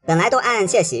己，本来都暗暗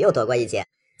窃喜又躲过一劫，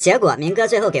结果明哥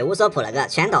最后给乌索普了个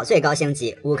全岛最高星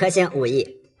级5颗星5亿，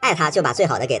爱他就把最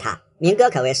好的给他，明哥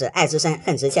可谓是爱之深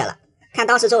恨之切了。看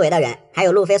当时周围的人还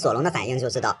有路飞索隆的反应就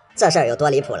知道这事儿有多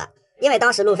离谱了，因为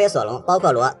当时路飞索隆包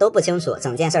括罗都不清楚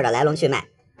整件事的来龙去脉。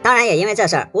当然也因为这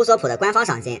事儿，乌索普的官方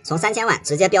赏金从3000万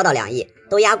直接飙到2亿，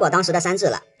都压过当时的山治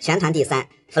了，全团第3。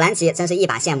弗兰奇真是一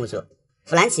把羡慕住。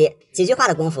弗兰奇几句话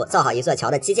的功夫造好一座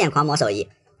桥的基建狂魔手艺，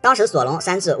当时索隆、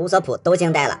山治、乌索普都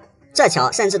惊呆了。这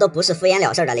桥甚至都不是敷衍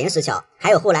了事的临时桥，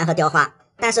还有护栏和雕花，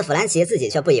但是弗兰奇自己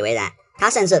却不以为然，他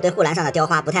甚至对护栏上的雕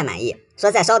花不太满意，说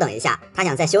再稍等一下，他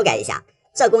想再修改一下。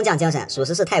这工匠精神属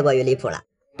实是太过于离谱了。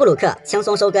布鲁克轻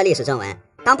松收割历史正文。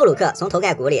当布鲁克从头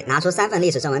盖骨里拿出3份历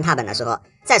史正文拓本的时候，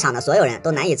在场的所有人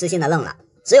都难以置信的愣了，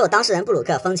只有当事人布鲁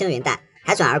克风轻云淡，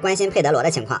还转而关心佩德罗的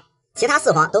情况。其他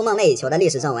4皇都梦寐以求的历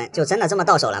史正文就真的这么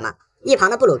到手了吗？一旁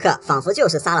的布鲁克仿佛就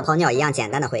是撒了泡尿一样简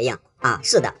单的回应，啊，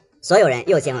是的。所有人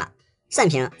又惊了。慎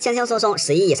平轻轻松松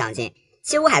11亿赏金，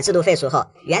七武海制度废除后，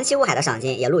原七武海的赏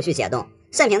金也陆续解冻。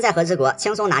慎平在和之国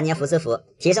轻松拿捏福兹福，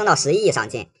提升到11亿赏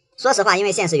金。说实话，因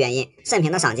为现实原因，慎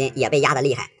平的赏金也被压得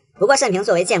厉害。不过慎平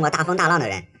作为见过大风大浪的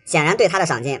人，显然对他的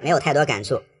赏金没有太多感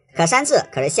触。可山治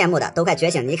可是羡慕的都快觉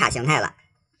醒尼卡形态了，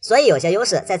所以有些优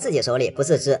势在自己手里不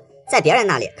自知，在别人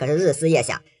那里可是日思夜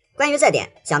想。关于这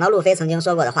点，想到路飞曾经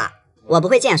说过的话，我不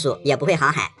会剑术，也不会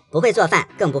航海，不会做饭，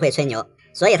更不会吹牛，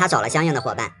所以他找了相应的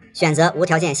伙伴，选择无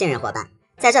条件信任伙伴。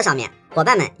在这上面，伙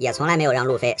伴们也从来没有让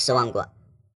路飞失望过。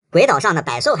鬼岛上的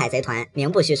百兽海贼团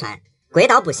名不虚传，鬼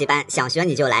岛补习班想学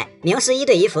你就来，名师1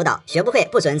对1辅导，学不会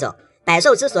不准走。百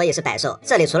兽之所以是百兽，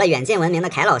这里除了远近闻名的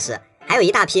凯老师，还有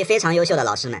一大批非常优秀的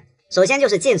老师们。首先就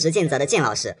是尽职尽责的靳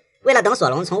老师，为了等索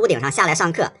隆从屋顶上下来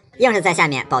上课，硬是在下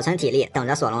面保存体力等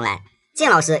着索隆来。靳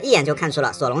老师一眼就看出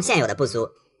了索隆现有的不足，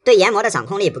对研磨的掌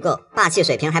控力不够，霸气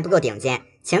水平还不够顶尖，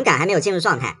情感还没有进入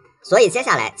状态，所以接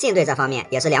下来靳对这方面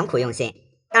也是良苦用心。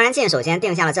当然靳首先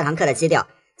定下了这堂课的基调，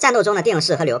战斗中的定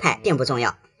式和流派并不重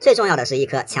要，最重要的是一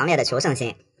颗强烈的求胜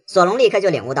心。索隆立刻就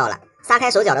领悟到了，撒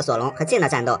开手脚的索隆和靳的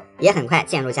战斗也很快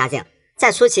渐入佳境。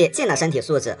在初期，靳的身体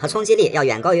素质和冲击力要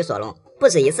远高于索隆，不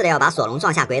止一次的要把索隆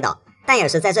撞下鬼岛，但也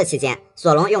是在这期间，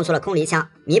索隆用出了空离枪，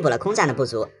弥补了空战的不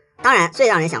足。当然最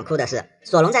让人想哭的是，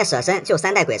索隆在舍身救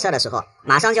3代鬼彻的时候，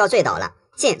马上就要坠岛了，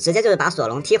靳直接就是把索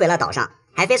隆踢回了岛上，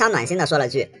还非常暖心的说了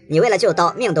句，你为了救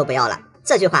刀命都不要了。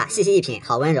这句话细细一品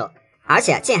好温柔，而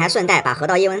且靳还顺带把河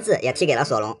道一文字也踢给了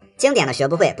索隆，经典的学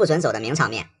不会不准走的名场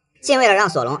面。靳为了让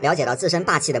索隆了解到自身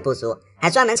霸气的不足，还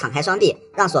专门敞开双臂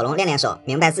让索隆练练手，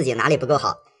明白自己哪里不够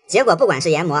好。结果不管是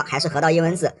研磨还是河道一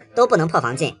文字都不能破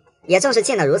防靳，也正是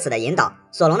靳的如此的引导，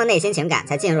索隆的内心情感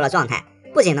才进入了状态，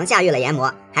不仅能驾驭了研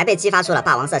磨，还被激发出了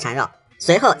霸王色缠绕。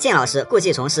随后靳老师故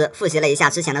技重施，复习了一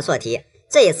下之前的错题，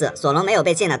这一次索隆没有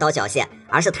被靳的刀缴械，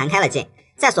而是弹开了靳。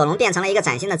在索隆变成了一个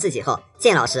崭新的自己后，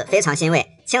靳老师非常欣慰，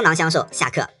倾囊相授下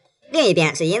课。另一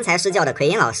边是因材施教的奎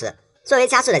因老师，作为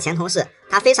加治的前同事，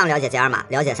他非常了解杰尔玛，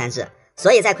了解山治，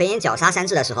所以在奎因绞杀山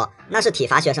治的时候，那是体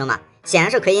罚学生嘛，显然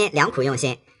是奎因良苦用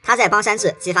心，他在帮山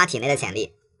治激发体内的潜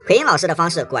力。奎因老师的方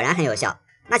式果然很有效。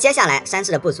那接下来山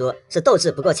治的不足是斗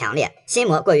志不够强烈，心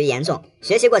魔过于严重，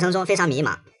学习过程中非常迷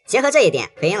茫。结合这一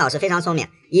点，奎因老师非常聪明，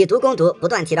以毒攻毒，不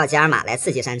断提到杰尔玛来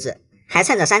刺激山治，还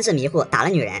趁着山治迷糊打了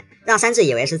女人，让山治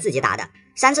以为是自己打的。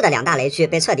山治的2大雷区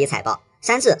被彻底踩爆，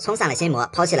山治冲散了心魔，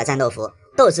抛弃了战斗服，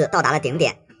斗志到达了顶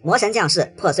点，魔神降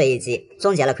世，破碎一击，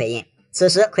终结了奎因。此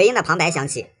时奎因的旁白响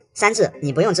起，山治，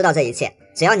你不用知道这一切，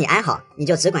只要你安好，你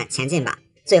就只管前进吧。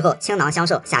最后倾囊相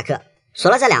授下课。除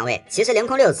了这2位，其实凌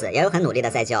空六子也有很努力的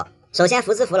在教。首先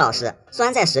福兹福老师虽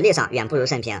然在实力上远不如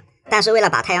慎平，但是为了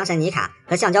把太阳神尼卡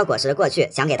和橡胶果实的过去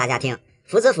讲给大家听，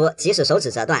福兹福即使手指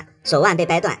折断，手腕被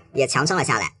掰断，也强撑了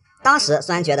下来。当时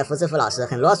虽然觉得福兹福老师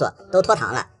很啰嗦，都脱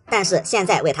堂了，但是现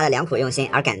在为他的良苦用心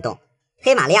而感动。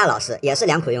黑玛利亚老师也是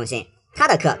良苦用心，他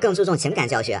的课更注重情感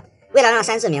教学，为了让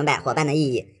山治明白伙伴的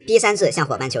意义，逼山治向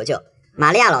伙伴求救。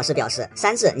玛利亚老师表示，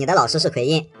山治，你的老师是奎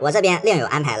因，我这边另有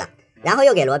安排了。然后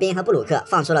又给罗宾和布鲁克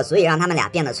放出了足以让他们俩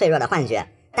变得脆弱的幻觉，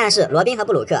但是罗宾和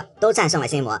布鲁克都战胜了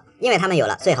心魔，因为他们有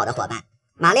了最好的伙伴。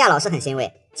玛利亚老师很欣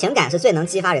慰，情感是最能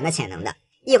激发人的潜能的，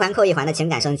一环扣一环的情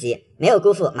感升级，没有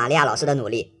辜负玛利亚老师的努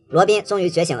力。罗宾终于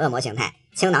觉醒恶魔形态，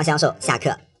倾囊相授下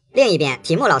课。另一边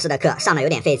提木老师的课上的有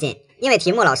点费劲，因为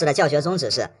提木老师的教学宗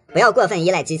旨是不要过分依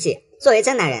赖机器，作为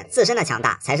真男人自身的强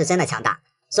大才是真的强大，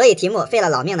所以提木费了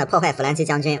老命的破坏弗兰奇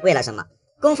将军，为了什么？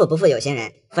功夫不负有心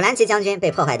人，弗兰奇将军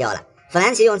被破坏掉了，弗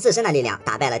兰奇用自身的力量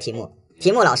打败了提木。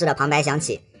提木老师的旁白响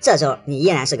起，这周你依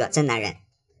然是个真男人。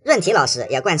润体老师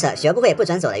也贯彻学不会不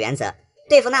准走的原则，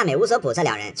对付娜美乌索普这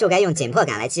2人就该用紧迫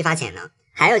感来激发潜能，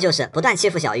还有就是不断欺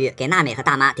负小玉，给娜美和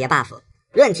大妈叠 buff。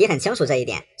润体很清楚这一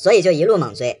点，所以就一路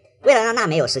猛追。为了让娜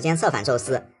美有时间策反宙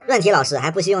斯，润体老师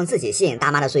还不惜用自己吸引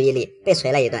大妈的注意力，被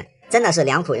锤了一顿，真的是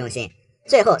良苦用心。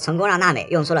最后成功让娜美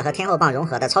用出了和天后棒融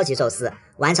合的超级宙斯，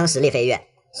完成实力飞跃。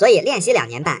所以练习2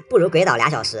年半不如鬼岛2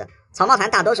小时，草帽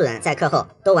团大多数人在课后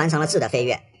都完成了质的飞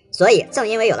跃，所以正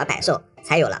因为有了百兽，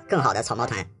才有了更好的草帽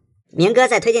团。明哥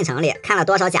在推进城里看了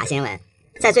多少假新闻，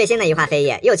在最新的一话扉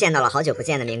页又见到了好久不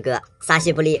见的明哥，撒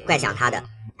西不离，怪想他的。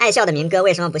爱笑的明哥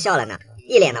为什么不笑了呢？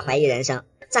一脸的怀疑人生。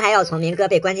这还要从明哥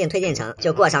被关进推进城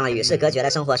就过上了与世隔绝的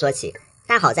生活说起。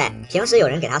但好在平时有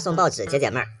人给他送报纸解解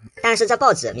闷儿，但是这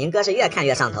报纸明哥是越看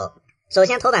越上头。首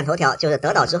先头版头条就是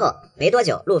得岛之后没多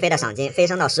久，路飞的赏金飞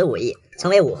升到15亿，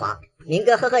成为5皇。明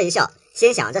哥呵呵一笑，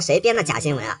心想这谁编的假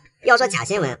新闻啊？要说假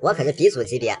新闻，我可是鼻祖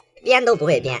级别，编都不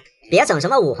会编，别整什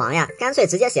么5皇呀，干脆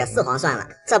直接写4皇算了。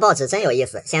这报纸真有意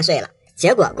思，先睡了。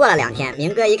结果过了2天，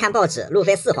明哥一看报纸，路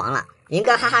飞4皇了，明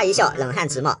哥哈哈一笑，冷汗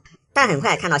直冒。但很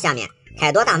快看到下面，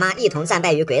凯多大妈一同战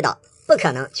败于鬼岛，不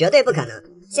可能，绝对不可能！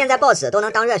现在报纸都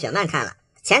能当热血漫看了。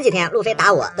前几天路飞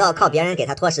打我都要靠别人给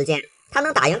他拖时间，他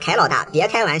能打赢凯老大，别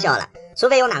开玩笑了。除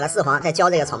非有哪个4皇在教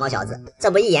这个草帽小子，这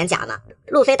不一眼假吗？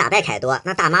路飞打败凯多，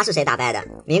那大妈是谁打败的？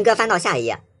明哥翻到下一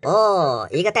页，哦，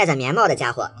一个戴着棉帽的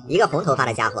家伙，一个红头发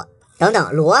的家伙。等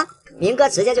等，罗？明哥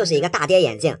直接就是一个大跌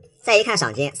眼镜。再一看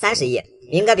赏金30亿，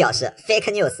明哥表示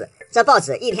fake news， 这报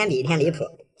纸一天比一天离谱。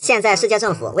现在世界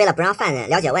政府为了不让犯人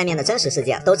了解外面的真实世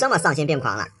界，都这么丧心病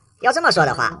狂了。要这么说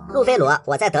的话，路飞罗，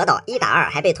我在德岛1打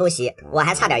2还被偷袭，我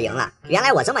还差点赢了。原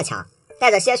来我这么强。带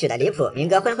着些许的离谱，明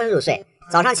哥昏昏入睡。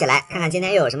早上起来看看今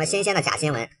天又有什么新鲜的假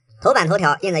新闻。头版头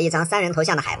条印着一张3人头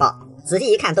像的海报，仔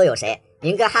细一看都有谁？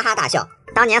明哥哈哈大笑，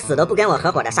当年死都不跟我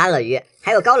合伙的沙鳄鱼，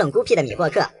还有高冷孤僻的米霍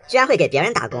克，居然会给别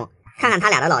人打工。看看他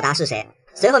俩的老大是谁？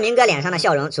随后明哥脸上的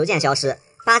笑容逐渐消失，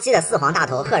巴基的4皇大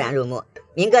头赫然入目。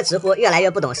明哥直呼越来越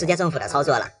不懂世界政府的操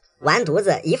作了。完犊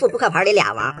子，一副扑克牌里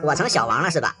俩王，我成小王了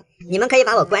是吧？你们可以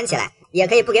把我关起来，也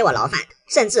可以不给我牢饭，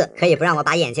甚至可以不让我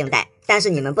把眼镜戴，但是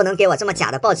你们不能给我这么假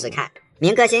的报纸看。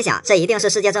明哥心想，这一定是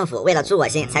世界政府为了诛我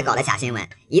心才搞的假新闻，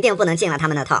一定不能进了他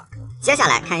们的套。接下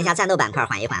来看一下战斗板块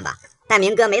缓一缓吧。但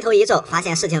明哥眉头一皱，发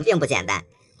现事情并不简单，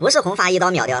不是红发一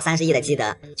刀秒掉30亿的基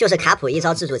德，就是卡普一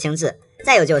招制住轻质，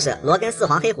再有就是罗跟4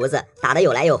皇黑胡子打得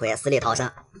有来有回，死里逃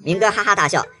生。明哥哈哈大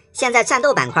笑，现在战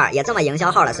斗板块也这么营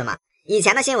销号了是吗？以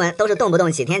前的新闻都是动不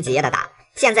动几天几夜的打，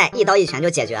现在一刀一拳就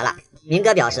解决了。明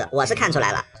哥表示，我是看出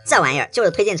来了，这玩意儿就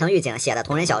是推进城狱警写的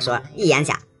同人小说，一眼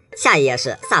假。下一页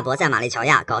是萨博在玛丽乔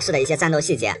亚搞事的一些战斗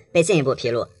细节被进一步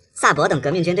披露。萨博等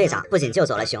革命军队长不仅救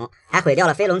走了熊，还毁掉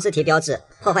了飞龙之蹄标志，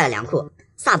破坏了粮库。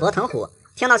萨博藤虎，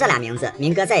听到这俩名字，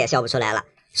明哥再也笑不出来了，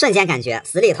瞬间感觉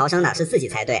死里逃生的是自己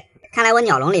才对。看来我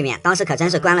鸟笼里面当时可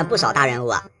真是关了不少大人物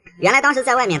啊！原来当时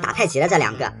在外面打太极的这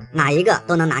2个，哪一个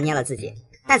都能拿捏了自己。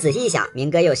但仔细一想，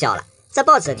明哥又笑了，这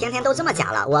报纸天天都这么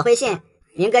假了，我会信？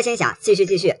明哥心想，继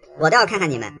续，我倒要看看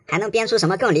你们还能编出什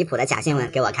么更离谱的假新闻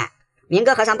给我看。明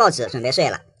哥合上报纸准备睡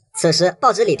了，此时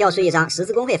报纸里调出一张十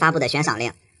字工会发布的悬赏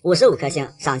令，55颗星，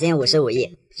赏金55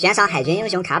亿，悬赏海军英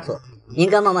雄卡普。明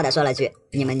哥默默地说了句，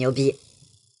你们牛逼。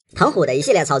藤虎的一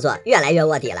系列操作越来越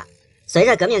卧底了。随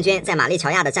着革命军在玛丽乔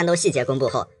亚的战斗细节公布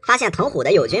后，发现藤虎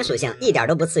的友军属性一点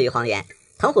都不次于荒原。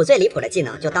藤虎最离谱的技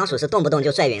能就当属是动不动就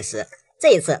拽陨石，这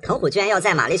一次藤虎居然要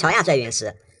在玛丽乔亚拽陨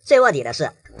石。最卧底的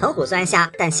是，藤虎虽然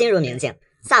瞎，但心如明镜。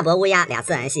萨博乌鸦2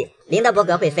次暗系，林德伯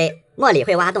格会飞，莫里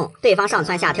会挖洞，对方上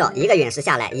蹿下跳，一个陨石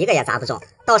下来，一个也砸不中，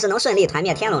倒是能顺利团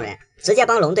灭天龙人，直接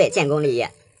帮龙队建功立业。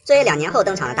作为2年后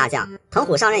登场的大将，藤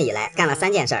虎上任以来干了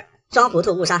3件事：装糊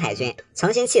涂误伤海军，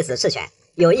诚心气死赤犬，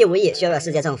有意无意削弱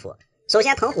世界政府。首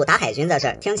先，藤虎打海军这事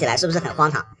儿听起来是不是很荒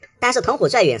唐？但是藤虎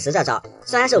拽陨石这招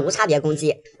虽然是无差别攻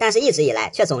击，但是一直以来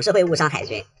却总是会误伤海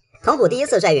军。藤虎第一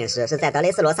次拽陨石是在德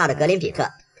雷斯罗萨的格林比克，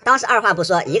当时二话不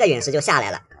说，一个陨石就下来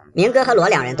了。明哥和罗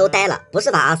2人都呆了，不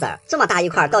是吧阿 Sir， 这么大一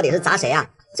块到底是砸谁啊？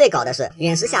最搞的是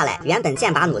陨石下来，原本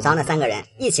剑拔弩张的3个人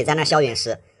一起在那削陨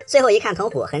石，最后一看藤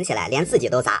虎狠起来，连自己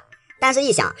都砸。但是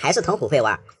一想还是藤虎会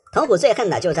玩，藤虎最恨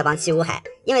的就是这帮七武海，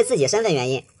因为自己身份原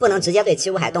因不能直接对七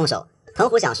武海动手。藤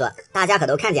虎想说，大家可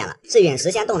都看见了，是陨石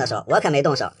先动的手，我可没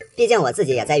动手，毕竟我自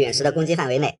己也在陨石的攻击范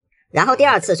围内。然后第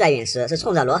2次拽陨石是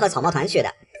冲着罗和草帽团去的，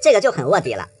这个就很卧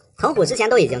底了。藤虎之前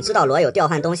都已经知道罗有调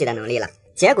换东西的能力了，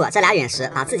结果这俩陨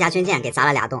石把自家军舰给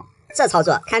砸了2洞，这操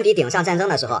作堪比顶上战争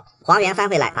的时候黄猿翻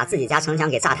回来把自己家城墙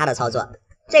给炸塌的操作。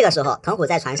这个时候藤虎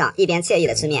在船上一边惬意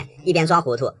的吃面，一边装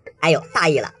糊涂。哎呦，大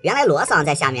意了，原来罗桑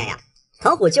在下面呀。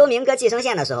藤虎揪明哥寄生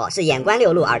线的时候是眼观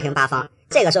六路，耳听八方，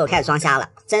这个时候开始装瞎了，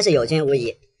真是有军无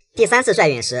疑。第3次拽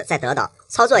陨石在德岛，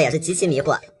操作也是极其迷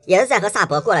惑，也是在和萨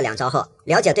博过了2招后，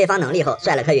了解对方能力后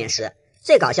拽了颗陨石。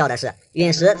最搞笑的是，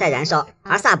陨石在燃烧，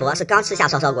而萨博是刚吃下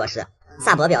烧烧果实。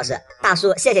萨博表示，大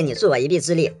叔谢谢你助我一臂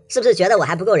之力，是不是觉得我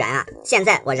还不够燃啊？现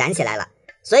在我燃起来了。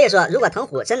所以说，如果藤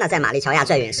虎真的在玛丽乔亚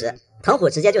拽陨石，藤虎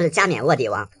直接就是加冕卧底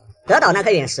王。德岛那颗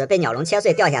陨石被鸟笼切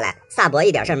碎掉下来，萨博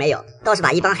一点事儿没有，倒是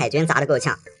把一帮海军砸得够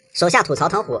呛。手下吐槽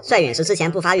藤虎拽陨石之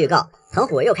前不发预告，藤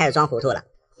虎又开始装糊涂了。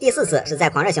第4次是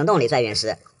在狂热行动里拽陨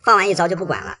石，放完一招就不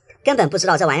管了，根本不知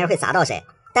道这玩意儿会砸到谁。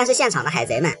但是现场的海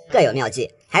贼们各有妙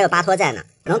计，还有巴托在呢，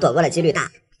能躲过的几率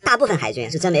大，大部分海军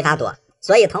是真没法躲，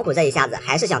所以藤虎这一下子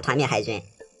还是想团灭海军。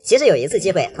其实有一次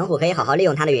机会，藤虎可以好好利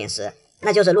用他的陨石，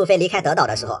那就是路飞离开德岛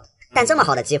的时候。但这么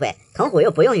好的机会，藤虎又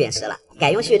不用陨石了，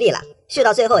改用蓄力了，蓄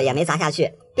到最后也没砸下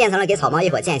去，变成了给草帽一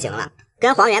伙践行了，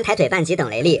跟黄猿抬腿半级等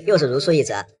雷力又是如出一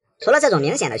辙。除了这种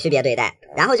明显的区别对待，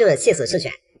然后就是气死赤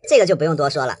犬，这个就不用多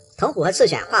说了，藤虎和赤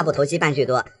犬话不投机半句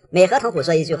多，每和藤虎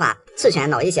说一句话，赤犬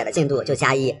脑溢血的进度就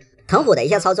加1。藤虎的一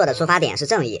些操作的出发点是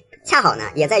正义，恰好呢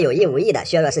也在有意无意的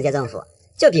削弱世界政府。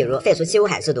就比如废除七武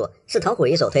海制度是藤虎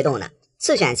一手推动的，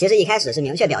赤犬其实一开始是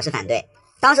明确表示反对，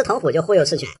当时藤虎就忽悠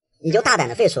赤犬，你就大胆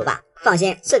的废除吧，放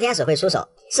心，赤天使会出手，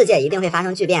世界一定会发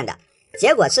生巨变的。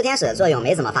结果赤天使的作用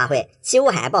没怎么发挥，七武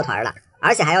海还抱团了，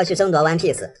而且还要去争夺 One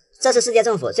Piece， 这是世界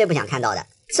政府最不想看到的。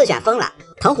赤犬疯了，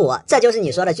藤虎，这就是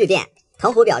你说的巨变。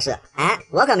藤虎表示，哎，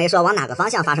我可没说往哪个方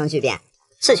向发生巨变。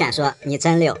赤犬说，你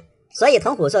真溜。所以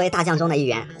藤虎作为大将中的一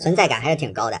员，存在感还是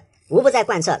挺高的，无不在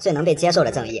贯彻最能被接受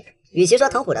的正义。与其说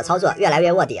藤虎的操作越来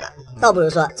越卧底了，倒不如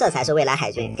说这才是未来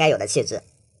海军该有的气质。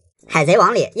海贼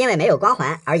王里因为没有光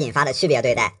环而引发的区别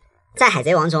对待，在海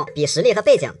贼王中比实力和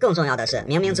背景更重要的是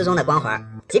冥冥之中的光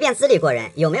环，即便资历过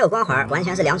人，有没有光环完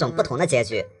全是两种不同的结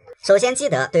局。首先基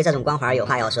德对这种光环有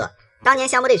话要说，当年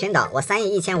香布利群岛我3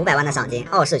亿1500万的赏金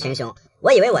傲视群雄，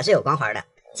我以为我是有光环的，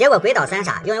结果鬼岛三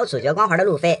傻拥有主角光环的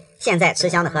路飞，现在吃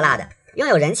香的喝辣的，拥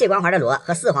有人气光环的罗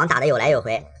和四皇打得有来有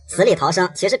回，死里逃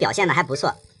生，其实表现的还不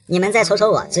错。你们再瞅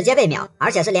瞅我，直接被秒，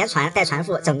而且是连船带船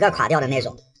夫整个垮掉的那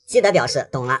种。基德表示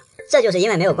懂了，这就是因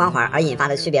为没有光环而引发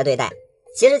的区别对待。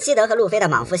其实基德和路飞的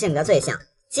莽夫性格最像，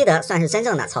基德算是真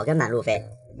正的草根版路飞。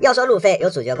要说路飞有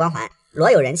主角光环，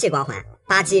罗有人气光环，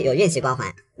巴基有运气光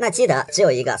环，那基德只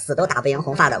有一个死都打不赢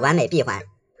红发的完美闭环。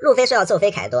路飞说要揍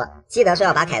飞凯多，基德说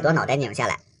要把凯多脑袋拧下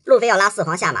来，路飞要拉四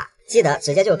皇下马，基德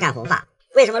直接就干红发。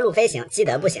为什么路飞行基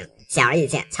德不行？显而易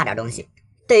见，差点东西。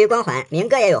对于光环，明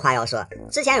哥也有话要说。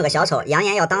之前有个小丑扬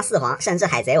言要当四皇甚至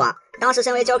海贼王，当时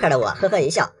身为 Joker 的我呵呵一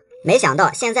笑，没想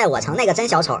到现在我成那个真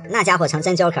小丑，那家伙成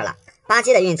真 Joker 了。巴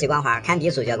基的运气光环堪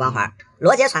比主角光环，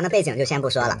罗杰传的背景就先不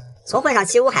说了，从混上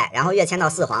七武海然后跃迁到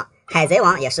四皇，海贼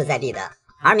王也势在必得。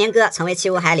而明哥成为七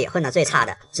武海里混得最差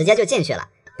的，直接就进去了。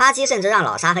巴基甚至让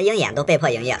老沙和鹰眼都被迫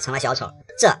营业成了小丑，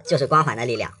这就是光环的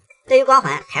力量。对于光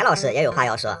环，海老师也有话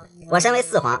要说。我身为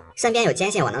四皇，身边有坚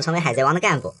信我能成为海贼王的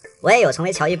干部，我也有成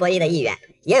为乔伊波伊的意愿，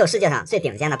也有世界上最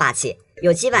顶尖的霸气，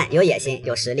有羁绊，有野心，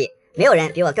有实力，没有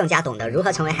人比我更加懂得如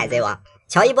何成为海贼王。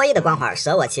乔伊波伊的光环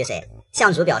舍我其谁？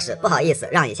向主表示不好意思，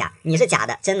让一下，你是假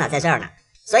的，真的在这儿呢。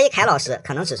所以凯老师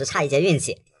可能只是差一截运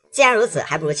气。既然如此，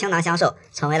还不如倾囊相授，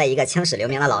成为了一个青史留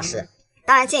名的老师。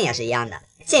当然晋也是一样的，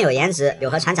晋有颜值，有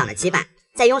和船长的羁绊，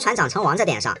在拥船长成王这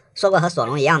点上说过和索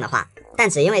隆一样的话，但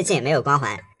只因为晋没有光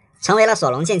环，成为了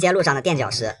索隆进阶路上的垫脚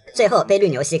石，最后被绿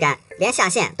牛吸干，连下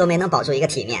线都没能保住一个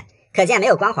体面。可见没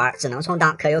有光环，只能充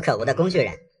当可有可无的工具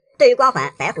人。对于光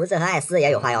环，白胡子和艾斯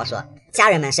也有话要说。家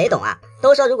人们谁懂啊？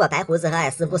都说如果白胡子和艾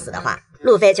斯不死的话，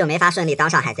路飞就没法顺利当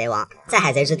上海贼王，在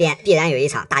海贼之巅必然有一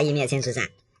场大义灭亲之战。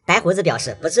白胡子表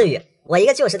示不至于，我一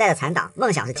个旧时代的残党，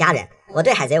梦想是家人，我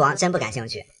对海贼王真不感兴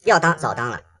趣，要当早当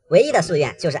了，唯一的夙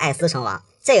愿就是艾斯成王，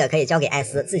这个可以交给艾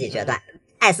斯自己决断。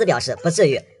艾斯表示不至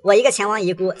于，我一个前王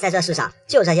遗孤，在这世上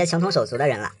就这些情同手足的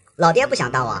人了，老爹不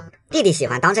想当王，弟弟喜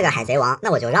欢当这个海贼王，那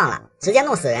我就让了，直接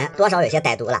弄死人多少有些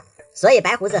歹毒了。所以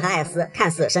白胡子和艾斯看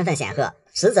似身份显赫，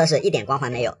实则是一点光环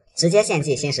没有，直接献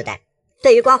祭新时代。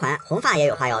对于光环，红发也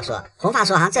有话要说。红发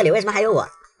说这里为什么还有我？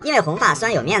因为红发虽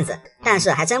然有面子，但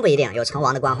是还真不一定有成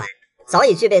王的光环。早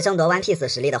已具备争夺 One Piece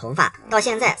实力的红发，到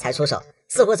现在才出手，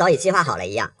似乎早已计划好了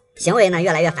一样，行为呢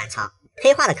越来越反常，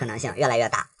黑化的可能性越来越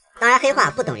大。当然黑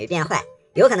化不等于变坏，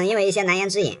有可能因为一些难言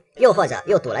之隐，又或者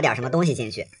又堵了点什么东西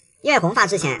进去。因为红发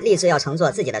之前立志要乘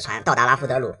坐自己的船到达拉福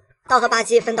德鲁，到和巴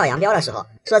基分道扬镳的时候，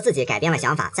说自己改变了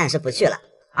想法，暂时不去了。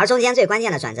而中间最关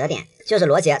键的转折点，就是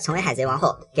罗杰成为海贼王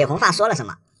后给红发说了什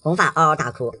么，红发嗷嗷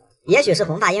大哭。也许是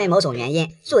红发因为某种原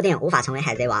因注定无法成为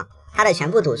海贼王，他的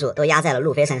全部赌注都压在了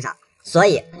路飞身上，所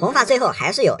以红发最后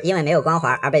还是有因为没有光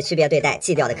环而被区别对待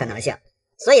弃掉的可能性。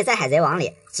所以在海贼王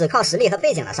里，只靠实力和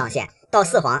背景的上限，到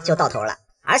四皇就到头了，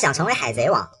而想成为海贼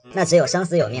王，那只有生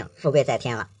死有命，富贵在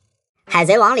天了。海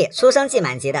贼王里出生即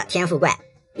满级的天赋怪，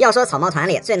要说草帽团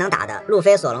里最能打的路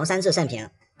飞、索隆、山治、甚平，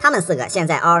他们四个现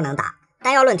在嗷嗷能打，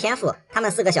但要论天赋，他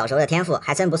们四个小时候的天赋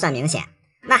还真不算明显。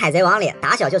那海贼王里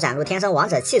打小就展露天生王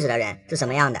者气质的人是什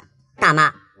么样的？大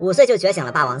妈5岁就觉醒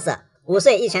了霸王色，5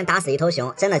岁一拳打死一头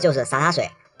熊，真的就是洒洒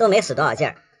水，都没使多少劲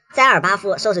儿。在阿尔巴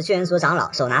夫收拾巨人族长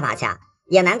老，手拿把掐，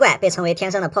也难怪被称为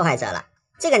天生的破坏者了。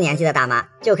这个年纪的大妈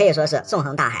就可以说是纵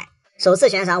横大海，首次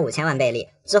悬赏5000万贝利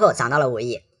之后涨到了5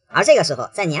亿，而这个时候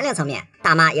在年龄层面，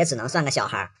大妈也只能算个小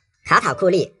孩。卡塔库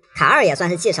利，卡二也算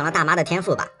是继承了大妈的天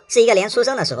赋吧，是一个连出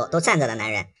生的时候都站着的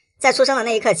男人。在出生的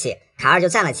那一刻起，卡二就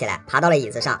站了起来，爬到了椅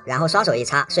子上，然后双手一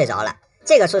插睡着了。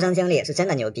这个出生经历是真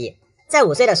的牛逼。在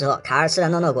5岁的时候，卡二吃了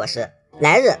诺诺果实，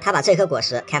来日他把这颗果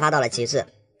实开发到了极致。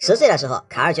10岁的时候，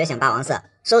卡二觉醒霸王色，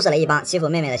收拾了一帮欺负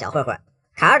妹妹的小混混。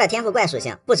卡二的天赋怪属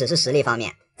性不只是实力方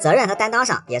面，责任和担当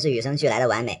上也是与生俱来的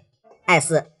完美。艾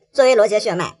斯作为罗杰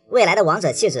血脉，未来的王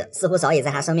者气质似乎早已在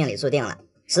他生命里注定了。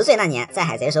10岁那年，在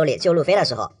海贼手里救路飞的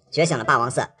时候，觉醒了霸王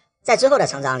色。在之后的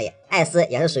成长里，艾斯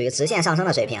也是属于直线上升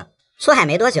的水平。出海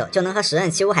没多久就能和时任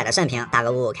七武海的慎平打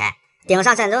个5-5开，顶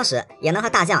上战争时也能和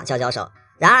大将交手。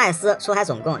然而艾斯出海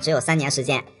总共只有3年时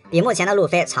间，比目前的路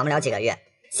飞长不了几个月。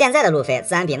现在的路飞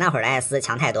自然比那会儿的艾斯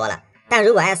强太多了，但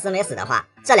如果艾斯没死的话，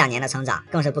这2年的成长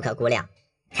更是不可估量。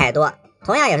凯多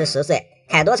同样也是10岁，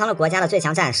凯多成了国家的最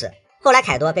强战士。后来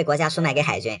凯多被国家出卖给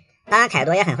海军，当然凯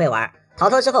多也很会玩，逃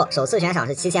脱之后首次悬赏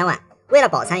是7000万，为了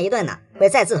饱餐一顿呢，会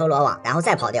再自投罗网，然后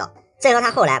再跑掉。这和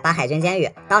他后来把海军监狱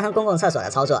当成公共厕所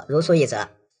的操作如出一辙。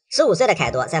15岁的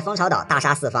凯多在蜂巢岛大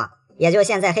杀四方，也就是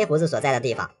现在黑胡子所在的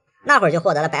地方，那会儿就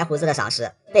获得了白胡子的赏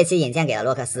识，被其引荐给了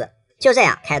洛克斯。就这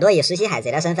样，凯多以实习海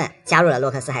贼的身份加入了洛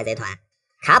克斯海贼团。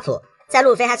卡普在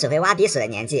路飞还只会挖鼻屎的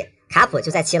年纪，卡普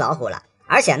就在骑老虎了，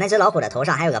而且那只老虎的头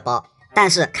上还有个包。但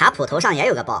是卡普头上也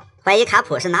有个包，怀疑卡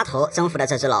普是拿头征服了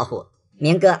这只老虎。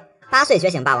明哥8岁觉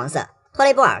醒霸王色，托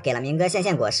雷波尔给了明哥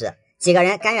线果实，几个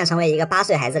人甘愿成为一个8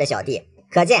岁孩子的小弟，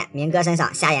可见明哥身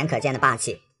上瞎眼可见的霸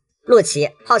气。陆奇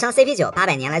号称 CP9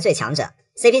 800年来最强者，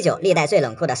 CP9 历代最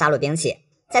冷酷的杀戮兵器。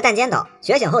在弹尖岛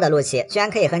觉醒后的陆奇居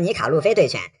然可以和尼卡路飞对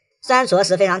拳，虽然着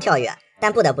实非常跳跃，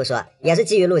但不得不说也是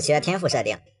基于陆奇的天赋设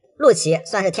定。陆奇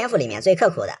算是天赋里面最刻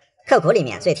苦的，刻苦里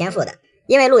面最天赋的，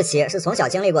因为陆奇是从小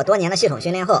经历过多年的系统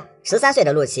训练后，13岁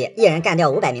的陆奇一人干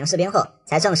掉500名士兵后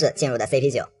才正式进入的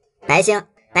CP9。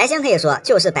白星可以说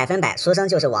就是100%出生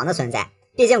就是王的存在，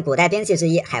毕竟古代兵器之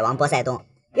一海王波塞冬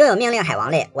拥有命令海王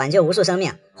类挽救无数生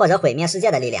命或者毁灭世界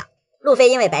的力量。路飞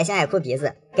因为白星爱哭鼻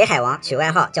子，给海王取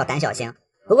外号叫胆小星，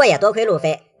不过也多亏路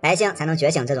飞，白星才能觉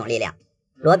醒这种力量。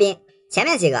罗宾前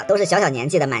面几个都是小年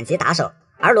纪的满级打手，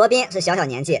而罗宾是小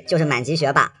年纪就是满级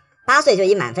学霸，8岁就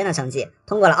以满分的成绩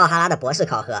通过了奥哈拉的博士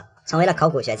考核，成为了考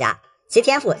古学家，其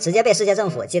天赋直接被世界政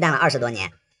府忌惮了20多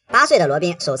年。8岁的罗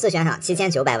宾首次悬赏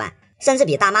7900万，甚至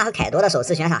比大妈和凯多的首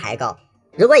次悬赏还高。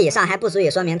如果以上还不足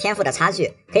以说明天赋的差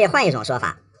距，可以换一种说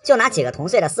法，就拿几个同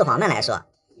岁的四皇们来说，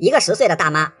一个10岁的大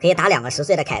妈可以打2个10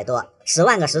岁的凯多，10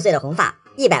万个10岁的红发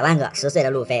，100万个10岁的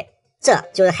路飞，这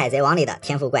就是海贼王里的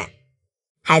天赋怪。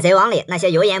海贼王里那些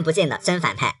油盐不进的真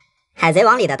反派，海贼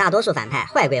王里的大多数反派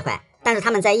坏归坏，但是他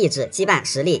们在意志、羁绊、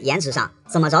实力、颜值上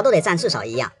怎么着都得占至少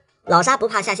一样。老沙不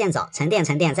怕下线早，沉淀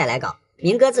再来搞。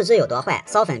明哥自知有多坏，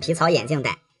骚粉皮草眼镜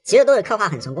戴，其实都是刻画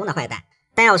很成功的坏蛋。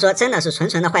但要说真的是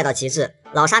纯的坏到极致，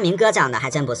老沙明哥这样的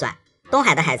还真不算。东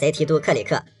海的海贼提督克里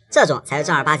克这种才是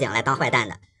正儿八经来当坏蛋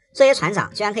的。作为船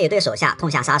长，居然可以对手下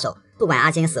痛下杀手，不管阿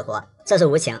金死活，这是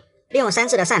无情；利用山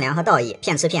治的善良和道义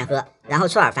骗吃骗喝，然后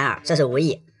出尔反尔，这是无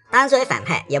义。当然作为反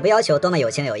派也不要求多么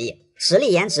有情有义，实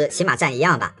力颜值起码占一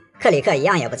样吧，克里克一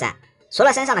样也不占。除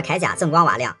了身上的铠甲锃光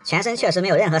瓦亮，全身确实没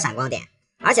有任何闪光点。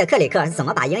而且克里克是怎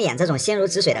么把鹰眼这种心如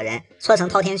止水的人搓成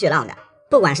滔天巨浪的？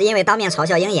不管是因为当面嘲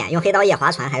笑鹰眼用黑刀叶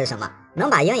划船还是什么，能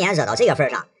把鹰眼惹到这个份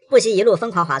上，不惜一路疯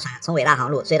狂划船从伟大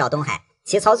航路追到东海，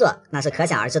其操作那是可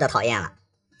想而知的讨厌了。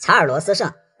查尔罗斯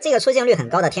圣这个出镜率很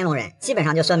高的天龙人，基本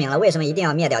上就说明了为什么一定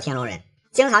要灭掉天龙人，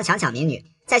经常强民女，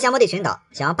在香波地群岛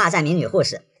想要霸占民女护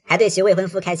士，还对其未婚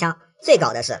夫开枪。最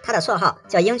搞的是他的绰号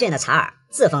叫英俊的查尔，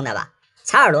自封的吧。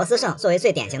查尔罗斯圣作为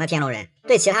最典型的天龙人，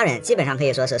对其他人基本上可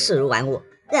以说是视如玩物，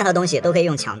任何东西都可以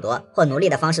用抢夺或奴隶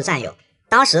的方式占有。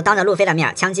当时当着路飞的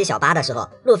面枪击小巴的时候，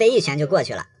路飞一拳就过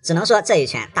去了，只能说这一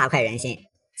拳大快人心。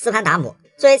斯潘达姆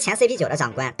作为前 CP9 的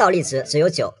长官，倒立值只有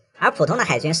9，而普通的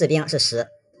海军士兵是10。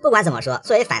不管怎么说，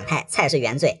作为反派菜是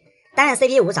原罪。担任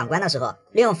CP5 长官的时候，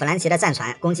利用弗兰奇的战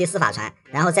船攻击司法船，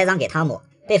然后栽赃给汤姆，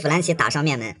被弗兰奇打上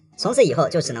面门，从此以后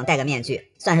就只能戴个面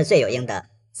具，算是罪有应得。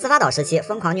司法岛时期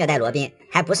疯狂虐待罗宾，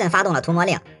还不慎发动了屠魔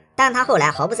令，但是他后来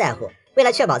毫不在乎，为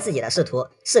了确保自己的仕途，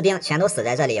士兵全都死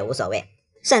在这里也无所谓，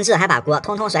甚至还把锅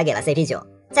通通甩给了 CP9。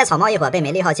在草帽一伙被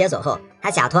美丽号接走后，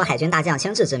还假托海军大将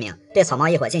青雉之名对草帽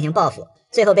一伙进行报复，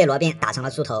最后被罗宾打成了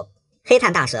猪头。黑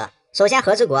炭大蛇，首先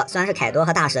和之国虽然是凯多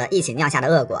和大蛇一起酿下的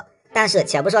恶果，但是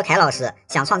且不说凯老师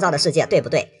想创造的世界对不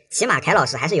对，起码凯老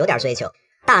师还是有点追求。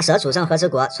大蛇主政和之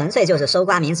国纯粹就是收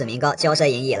刮民脂民膏，骄奢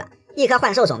淫逸了。一颗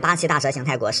幻兽种8期大蛇形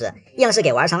态果实，硬是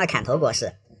给玩成了砍头果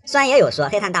实。虽然也有说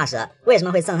黑炭大蛇为什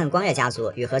么会憎恨光月家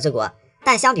族与和之国，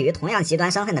但相比于同样极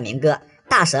端生恨的明哥，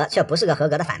大蛇却不是个合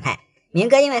格的反派，明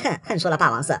哥因为恨出了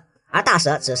霸王色，而大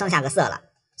蛇只剩下个色了，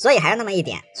所以还是那么一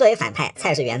点，作为反派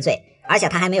菜是原罪，而且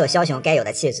他还没有枭雄该有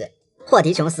的气质。霍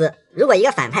迪琼斯，如果一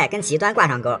个反派跟极端挂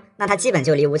上钩，那他基本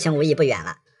就离无情无义不远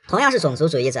了。同样是种族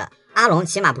主义者，阿龙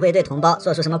起码不会对同胞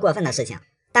做出什么过分的事情，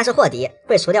但是霍迪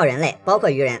会除掉人类，包括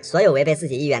鱼人，所有违背自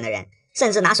己意愿的人，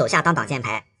甚至拿手下当挡箭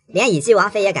牌，连乙姬王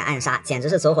妃也敢暗杀，简直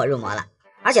是走火入魔了。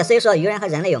而且虽说鱼人和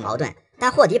人类有矛盾，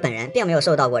但霍迪本人并没有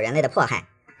受到过人类的迫害。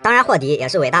当然，霍迪也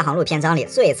是伟大航路篇章里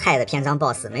最菜的篇章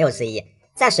BOSS， 没有之一。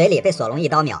在水里被索隆一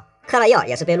刀秒，嗑了药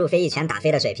也是被路飞一拳打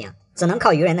飞的水平，只能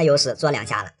靠鱼人的优势作2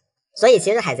下了。所以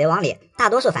其实海贼王里大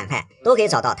多数反派都可以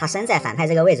找到他身在反派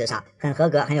这个位置上很合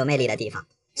格很有魅力的地方，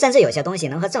甚至有些东西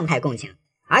能和正派共情。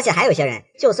而且还有些人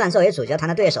就算作为主角团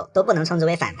的对手都不能称之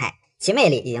为反派，其魅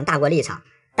力已经大过立场。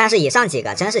但是以上几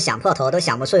个真是想破头都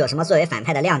想不出有什么作为反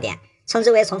派的亮点，称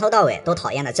之为从头到尾都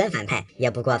讨厌的真反派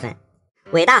也不过分。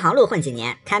伟大航路混几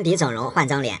年，堪比整容换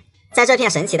张脸。在这片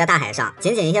神奇的大海上，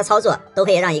仅仅一些操作都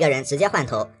可以让一个人直接换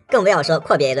头，更不要说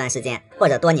阔别一段时间或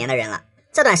者多年的人了。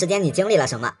这段时间你经历了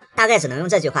什么？大概只能用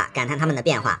这句话感叹他们的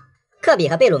变化。科比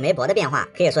和贝鲁梅伯的变化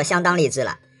可以说相当励志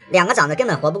了，两个长得根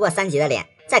本活不过3级的脸，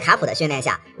在卡普的训练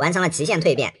下完成了极限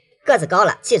蜕变，个子高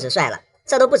了，气质帅了，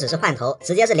这都不只是换头，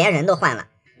直接是连人都换了。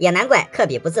也难怪科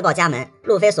比不自报家门，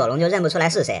路飞索隆就认不出来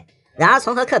是谁。然而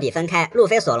从和科比分开，路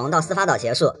飞索隆到司法岛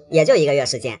结束也就1个月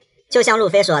时间，就像路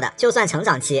飞说的，就算成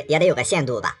长期也得有个限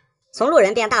度吧。从路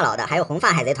人变大佬的还有红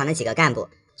发海贼团的几个干部，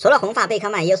除了红发贝克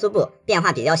曼耶稣布变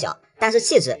化比较小，但是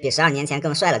气质比12年前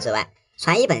更帅了之外，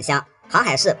船医本乡、航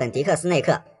海士本迪克斯内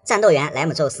克、战斗员莱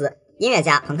姆宙斯、音乐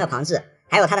家朋克庞志，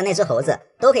还有他的那只猴子，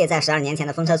都可以在12年前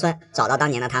的风车村找到当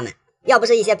年的他们。要不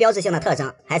是一些标志性的特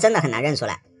征，还真的很难认出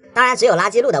来。当然只有垃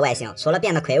圾路的外形除了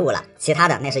变得魁梧了，其他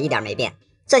的那是一点没变。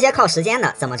这些靠时间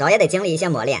的怎么着也得经历一些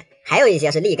磨练，还有一些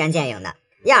是立竿见影的。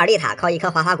亚尔丽塔靠一颗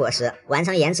花花果实完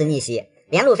成颜值逆袭，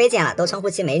连路飞见了都称呼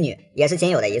其美女，也是仅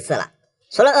有的一次了。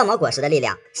除了恶魔果实的力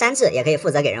量，山治也可以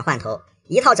负责给人换头，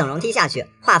一套整容踢下去，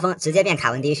画风直接变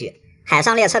卡文迪许。海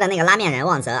上列车的那个拉面人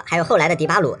旺泽，还有后来的迪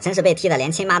巴鲁，真是被踢得连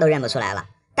亲妈都认不出来了。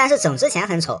但是整之前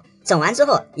很丑，整完之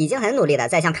后已经很努力的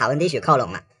在向卡文迪许靠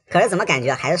拢了，可是怎么感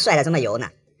觉还是帅得这么油呢？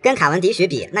跟卡文迪许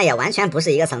比，那也完全不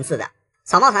是一个层次的。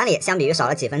草帽团里相比于少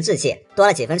了几分稚气，多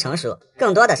了几分成熟，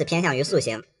更多的是偏向于塑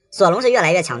形。索隆是越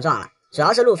来越强壮了，主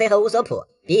要是路飞和乌索普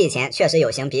比以前确实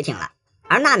有型笔挺了。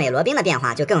而娜美罗宾的变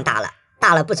化就更大了，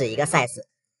大了不止一个 size。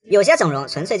有些整容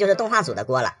纯粹就是动画组的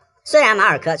锅了。虽然马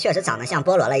尔科确实长得像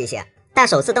菠萝了一些，但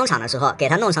首次登场的时候给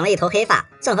他弄成了一头黑发，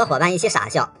正和伙伴一起傻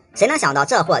笑，谁能想到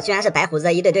这货居然是白胡子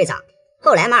的一队队长。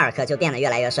后来马尔科就变得越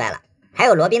来越帅了，还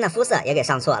有罗宾的肤色也给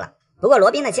上错了。不过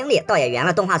罗宾的经历倒也圆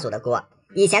了动画组的锅，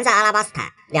以前在阿拉巴斯坦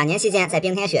2年期间在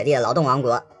冰天雪地的劳动王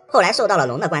国，后来受到了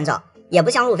龙的关照，也不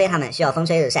像路飞他们需要风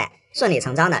吹日晒，顺理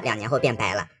成章的2年后变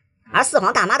白了。而四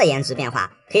皇大妈的颜值变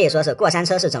化可以说是过山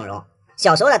车式整容，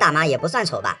小时候的大妈也不算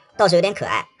丑吧，倒是有点可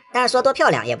爱，但是说多漂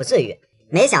亮也不至于。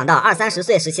没想到20-30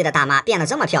岁时期的大妈变得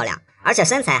这么漂亮，而且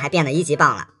身材还变得1级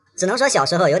棒了，只能说小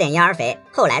时候有点婴儿肥，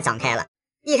后来长开了。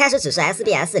一开始只是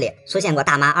SBS 里出现过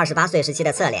大妈28岁时期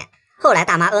的侧脸，后来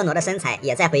大妈婀娜的身材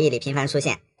也在回忆里频繁出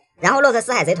现，然后洛克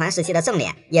斯海贼团时期的正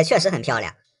脸也确实很漂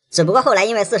亮，只不过后来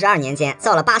因为42年间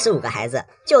造了85个孩子，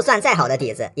就算再好的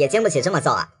底子也经不起这么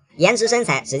造啊，颜值身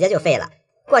材直接就废了。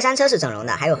过山车式整容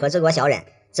的还有和之国小忍，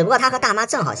只不过他和大妈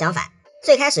正好相反，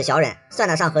最开始小忍算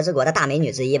得上和之国的大美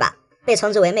女之一吧，被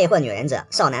称之为魅惑女忍者、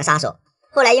少男杀手，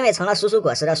后来因为成了叔叔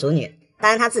果实的熟女，当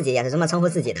然他自己也是这么称呼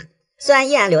自己的，虽然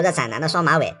依然留着斩男的双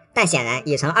马尾，但显然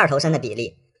已成2头身的比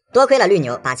例。多亏了绿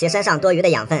牛把其身上多余的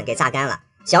养分给榨干了，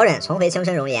小忍重回青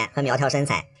春容颜和苗条身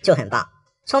材，就很棒。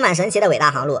充满神奇的伟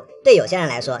大航路，对有些人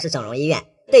来说是整容医院，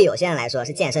对有些人来说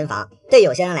是健身房，对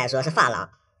有些人来说是发廊，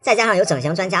再加上有整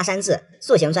形专家山治、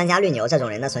塑形专家绿牛这种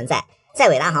人的存在，在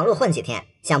伟大航路混几天，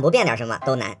想不变点什么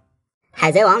都难。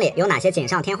海贼王里有哪些锦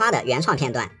上添花的原创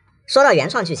片段？说到原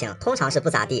创剧情，通常是不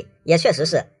咋地，也确实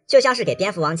是，就像是给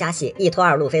蝙蝠王加戏1拖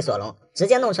2路飞索隆，直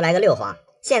接弄出来个6皇，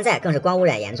现在更是光污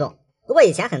染严重。不过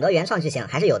以前很多原创剧情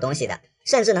还是有东西的，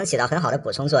甚至能起到很好的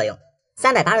补充作用。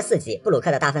384集布鲁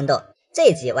克的大奋斗，这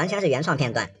一集完全是原创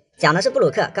片段，讲的是布鲁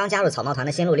克刚加入草帽团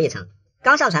的心路历程。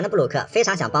刚上船的布鲁克非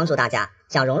常想帮助大家，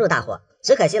想融入大伙，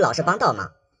只可惜老是帮倒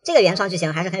忙。这个原创剧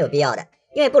情还是很有必要的，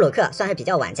因为布鲁克算是比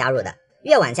较晚加入的，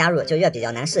越晚加入就越比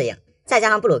较难适应，再加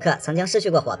上布鲁克曾经失去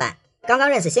过伙伴，刚刚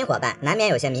认识新伙伴难免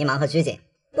有些迷茫和拘谨。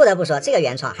不得不说这个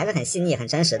原创还是很细腻很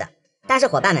真实的，但是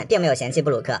伙伴们并没有嫌弃布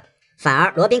鲁克，反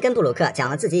而罗宾跟布鲁克讲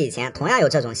了自己以前同样有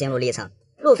这种心路历程，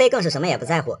路飞更是什么也不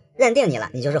在乎，认定你了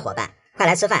你就是伙伴，快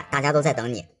来吃饭，大家都在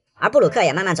等你。而布鲁克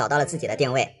也慢慢找到了自己的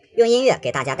定位，用音乐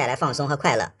给大家带来放松和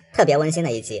快乐，特别温馨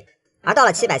的一集。而到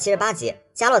了778集，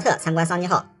加洛特参观桑尼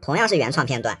号，同样是原创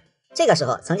片段。这个时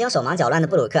候，曾经手忙脚乱的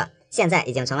布鲁克，现在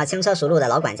已经成了轻车熟路的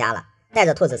老管家了，带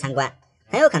着兔子参观，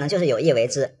很有可能就是有意为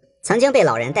之。曾经被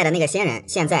老人带的那个新人，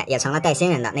现在也成了带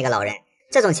新人的那个老人，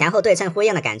这种前后对称呼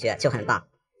应的感觉就很棒。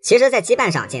其实，在羁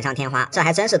绊上锦上添花，这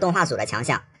还真是动画组的强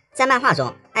项。在漫画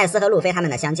中，艾斯和路飞他们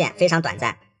的相见非常短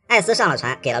暂，艾斯上了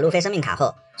船，给了路飞生命卡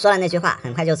后，说了那句话，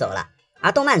很快就走了。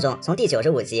而动漫中，从第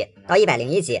95集到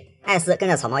101集，艾斯跟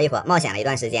着草帽一伙冒险了一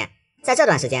段时间。在这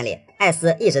段时间里，艾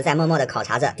斯一直在默默地考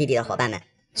察着弟弟的伙伴们，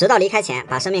直到离开前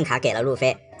把生命卡给了路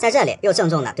飞。在这里又郑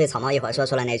重地对草帽一伙说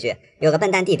出了那句：“有个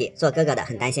笨蛋弟弟，做哥哥的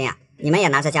很担心啊，你们也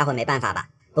拿这家伙没办法吧？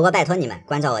不过拜托你们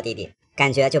关照我弟弟。”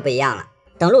感觉就不一样了。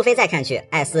等路飞再看去，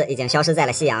艾斯已经消失在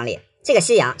了夕阳里，这个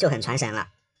夕阳就很传神了。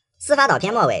司法岛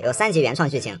篇末尾有3集原创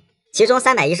剧情，其中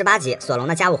318集索隆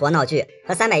的家务活闹剧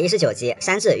和319集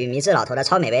山治与迷之老头的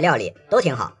超美味料理都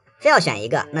挺好，非要选一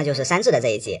个，那就是山治的这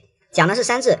一集，讲的是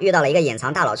山治遇到了一个隐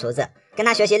藏大佬厨子，跟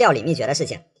他学习料理秘诀的事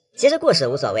情。其实故事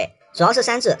无所谓，主要是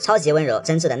山治超级温柔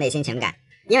真挚的内心情感。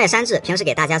因为山治平时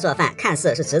给大家做饭看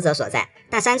似是职责所在，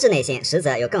但山治内心实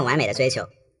则有更完美的追求。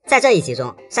在这一集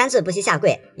中，山治不惜下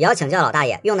跪也要请教老大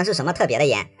爷用的是什么特别的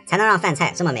盐才能让饭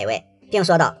菜这么美味，并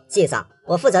说道：“季桑，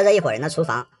我负责这一伙人的厨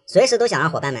房，随时都想让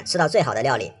伙伴们吃到最好的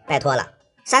料理，拜托了。”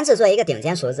山治作为一个顶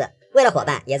尖厨子，为了伙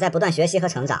伴也在不断学习和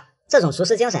成长，这种厨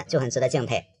师精神就很值得敬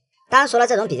佩。当然，除了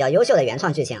这种比较优秀的原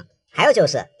创剧情，还有就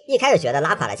是一开始觉得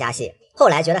拉垮了加戏，后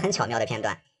来觉得很巧妙的片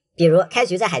段，比如开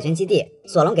局在海军基地，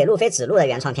索隆给路飞指路的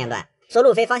原创片段，说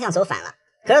路飞方向走反了，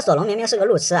可是索隆明明是个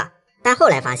路痴啊。但后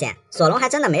来发现，索隆还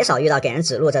真的没少遇到给人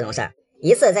指路这种事儿。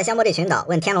一次在香波利群岛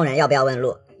问天龙人要不要问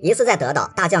路，一次在德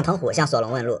岛大将藤虎向索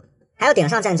隆问路，还有顶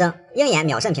上战争鹰眼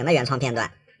秒胜平的原创片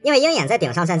段。因为鹰眼在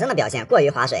顶上战争的表现过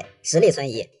于划水，实力存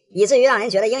疑，以至于让人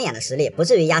觉得鹰眼的实力不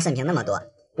至于压胜平那么多。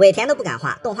尾田都不敢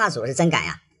画，动画组是真敢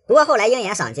呀。不过后来鹰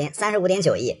眼赏金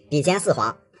35.9亿，比肩四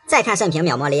皇。再看胜平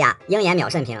秒莫利亚，鹰眼秒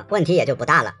胜平，问题也就不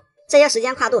大了。这些时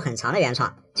间跨度很长的原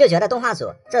创，就觉得动画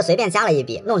组这随便加了一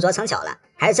笔，弄拙成巧了，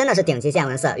还是真的是顶级见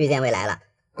闻色，预见未来了。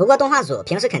不过动画组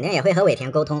平时肯定也会和尾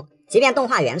田沟通，即便动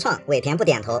画原创尾田不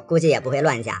点头，估计也不会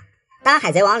乱加。当然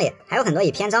海贼王里还有很多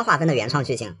以篇章划分的原创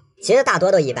剧情，其实大多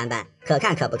都一般般，可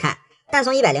看可不看。但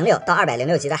从106到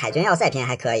206集的海军要塞篇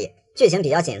还可以，剧情比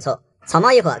较紧凑，草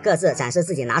帽一伙各自展示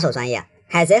自己拿手专业，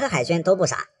海贼和海军都不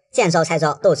傻，见招拆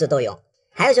招，斗智斗勇。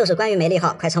还有就是关于梅利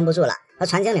号快撑不住了和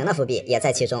船精灵的伏笔也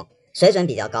在其中，水准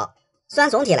比较高。虽然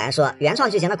总体来说原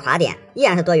创剧情的垮点依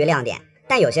然是多于亮点，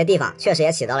但有些地方确实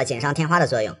也起到了锦上添花的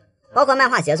作用，包括漫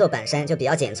画节奏本身就比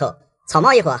较紧凑，草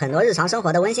帽一伙很多日常生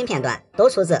活的温馨片段都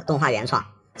出自动画原创，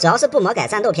只要是不魔改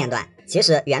战斗片段，其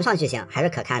实原创剧情还是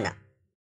可看的。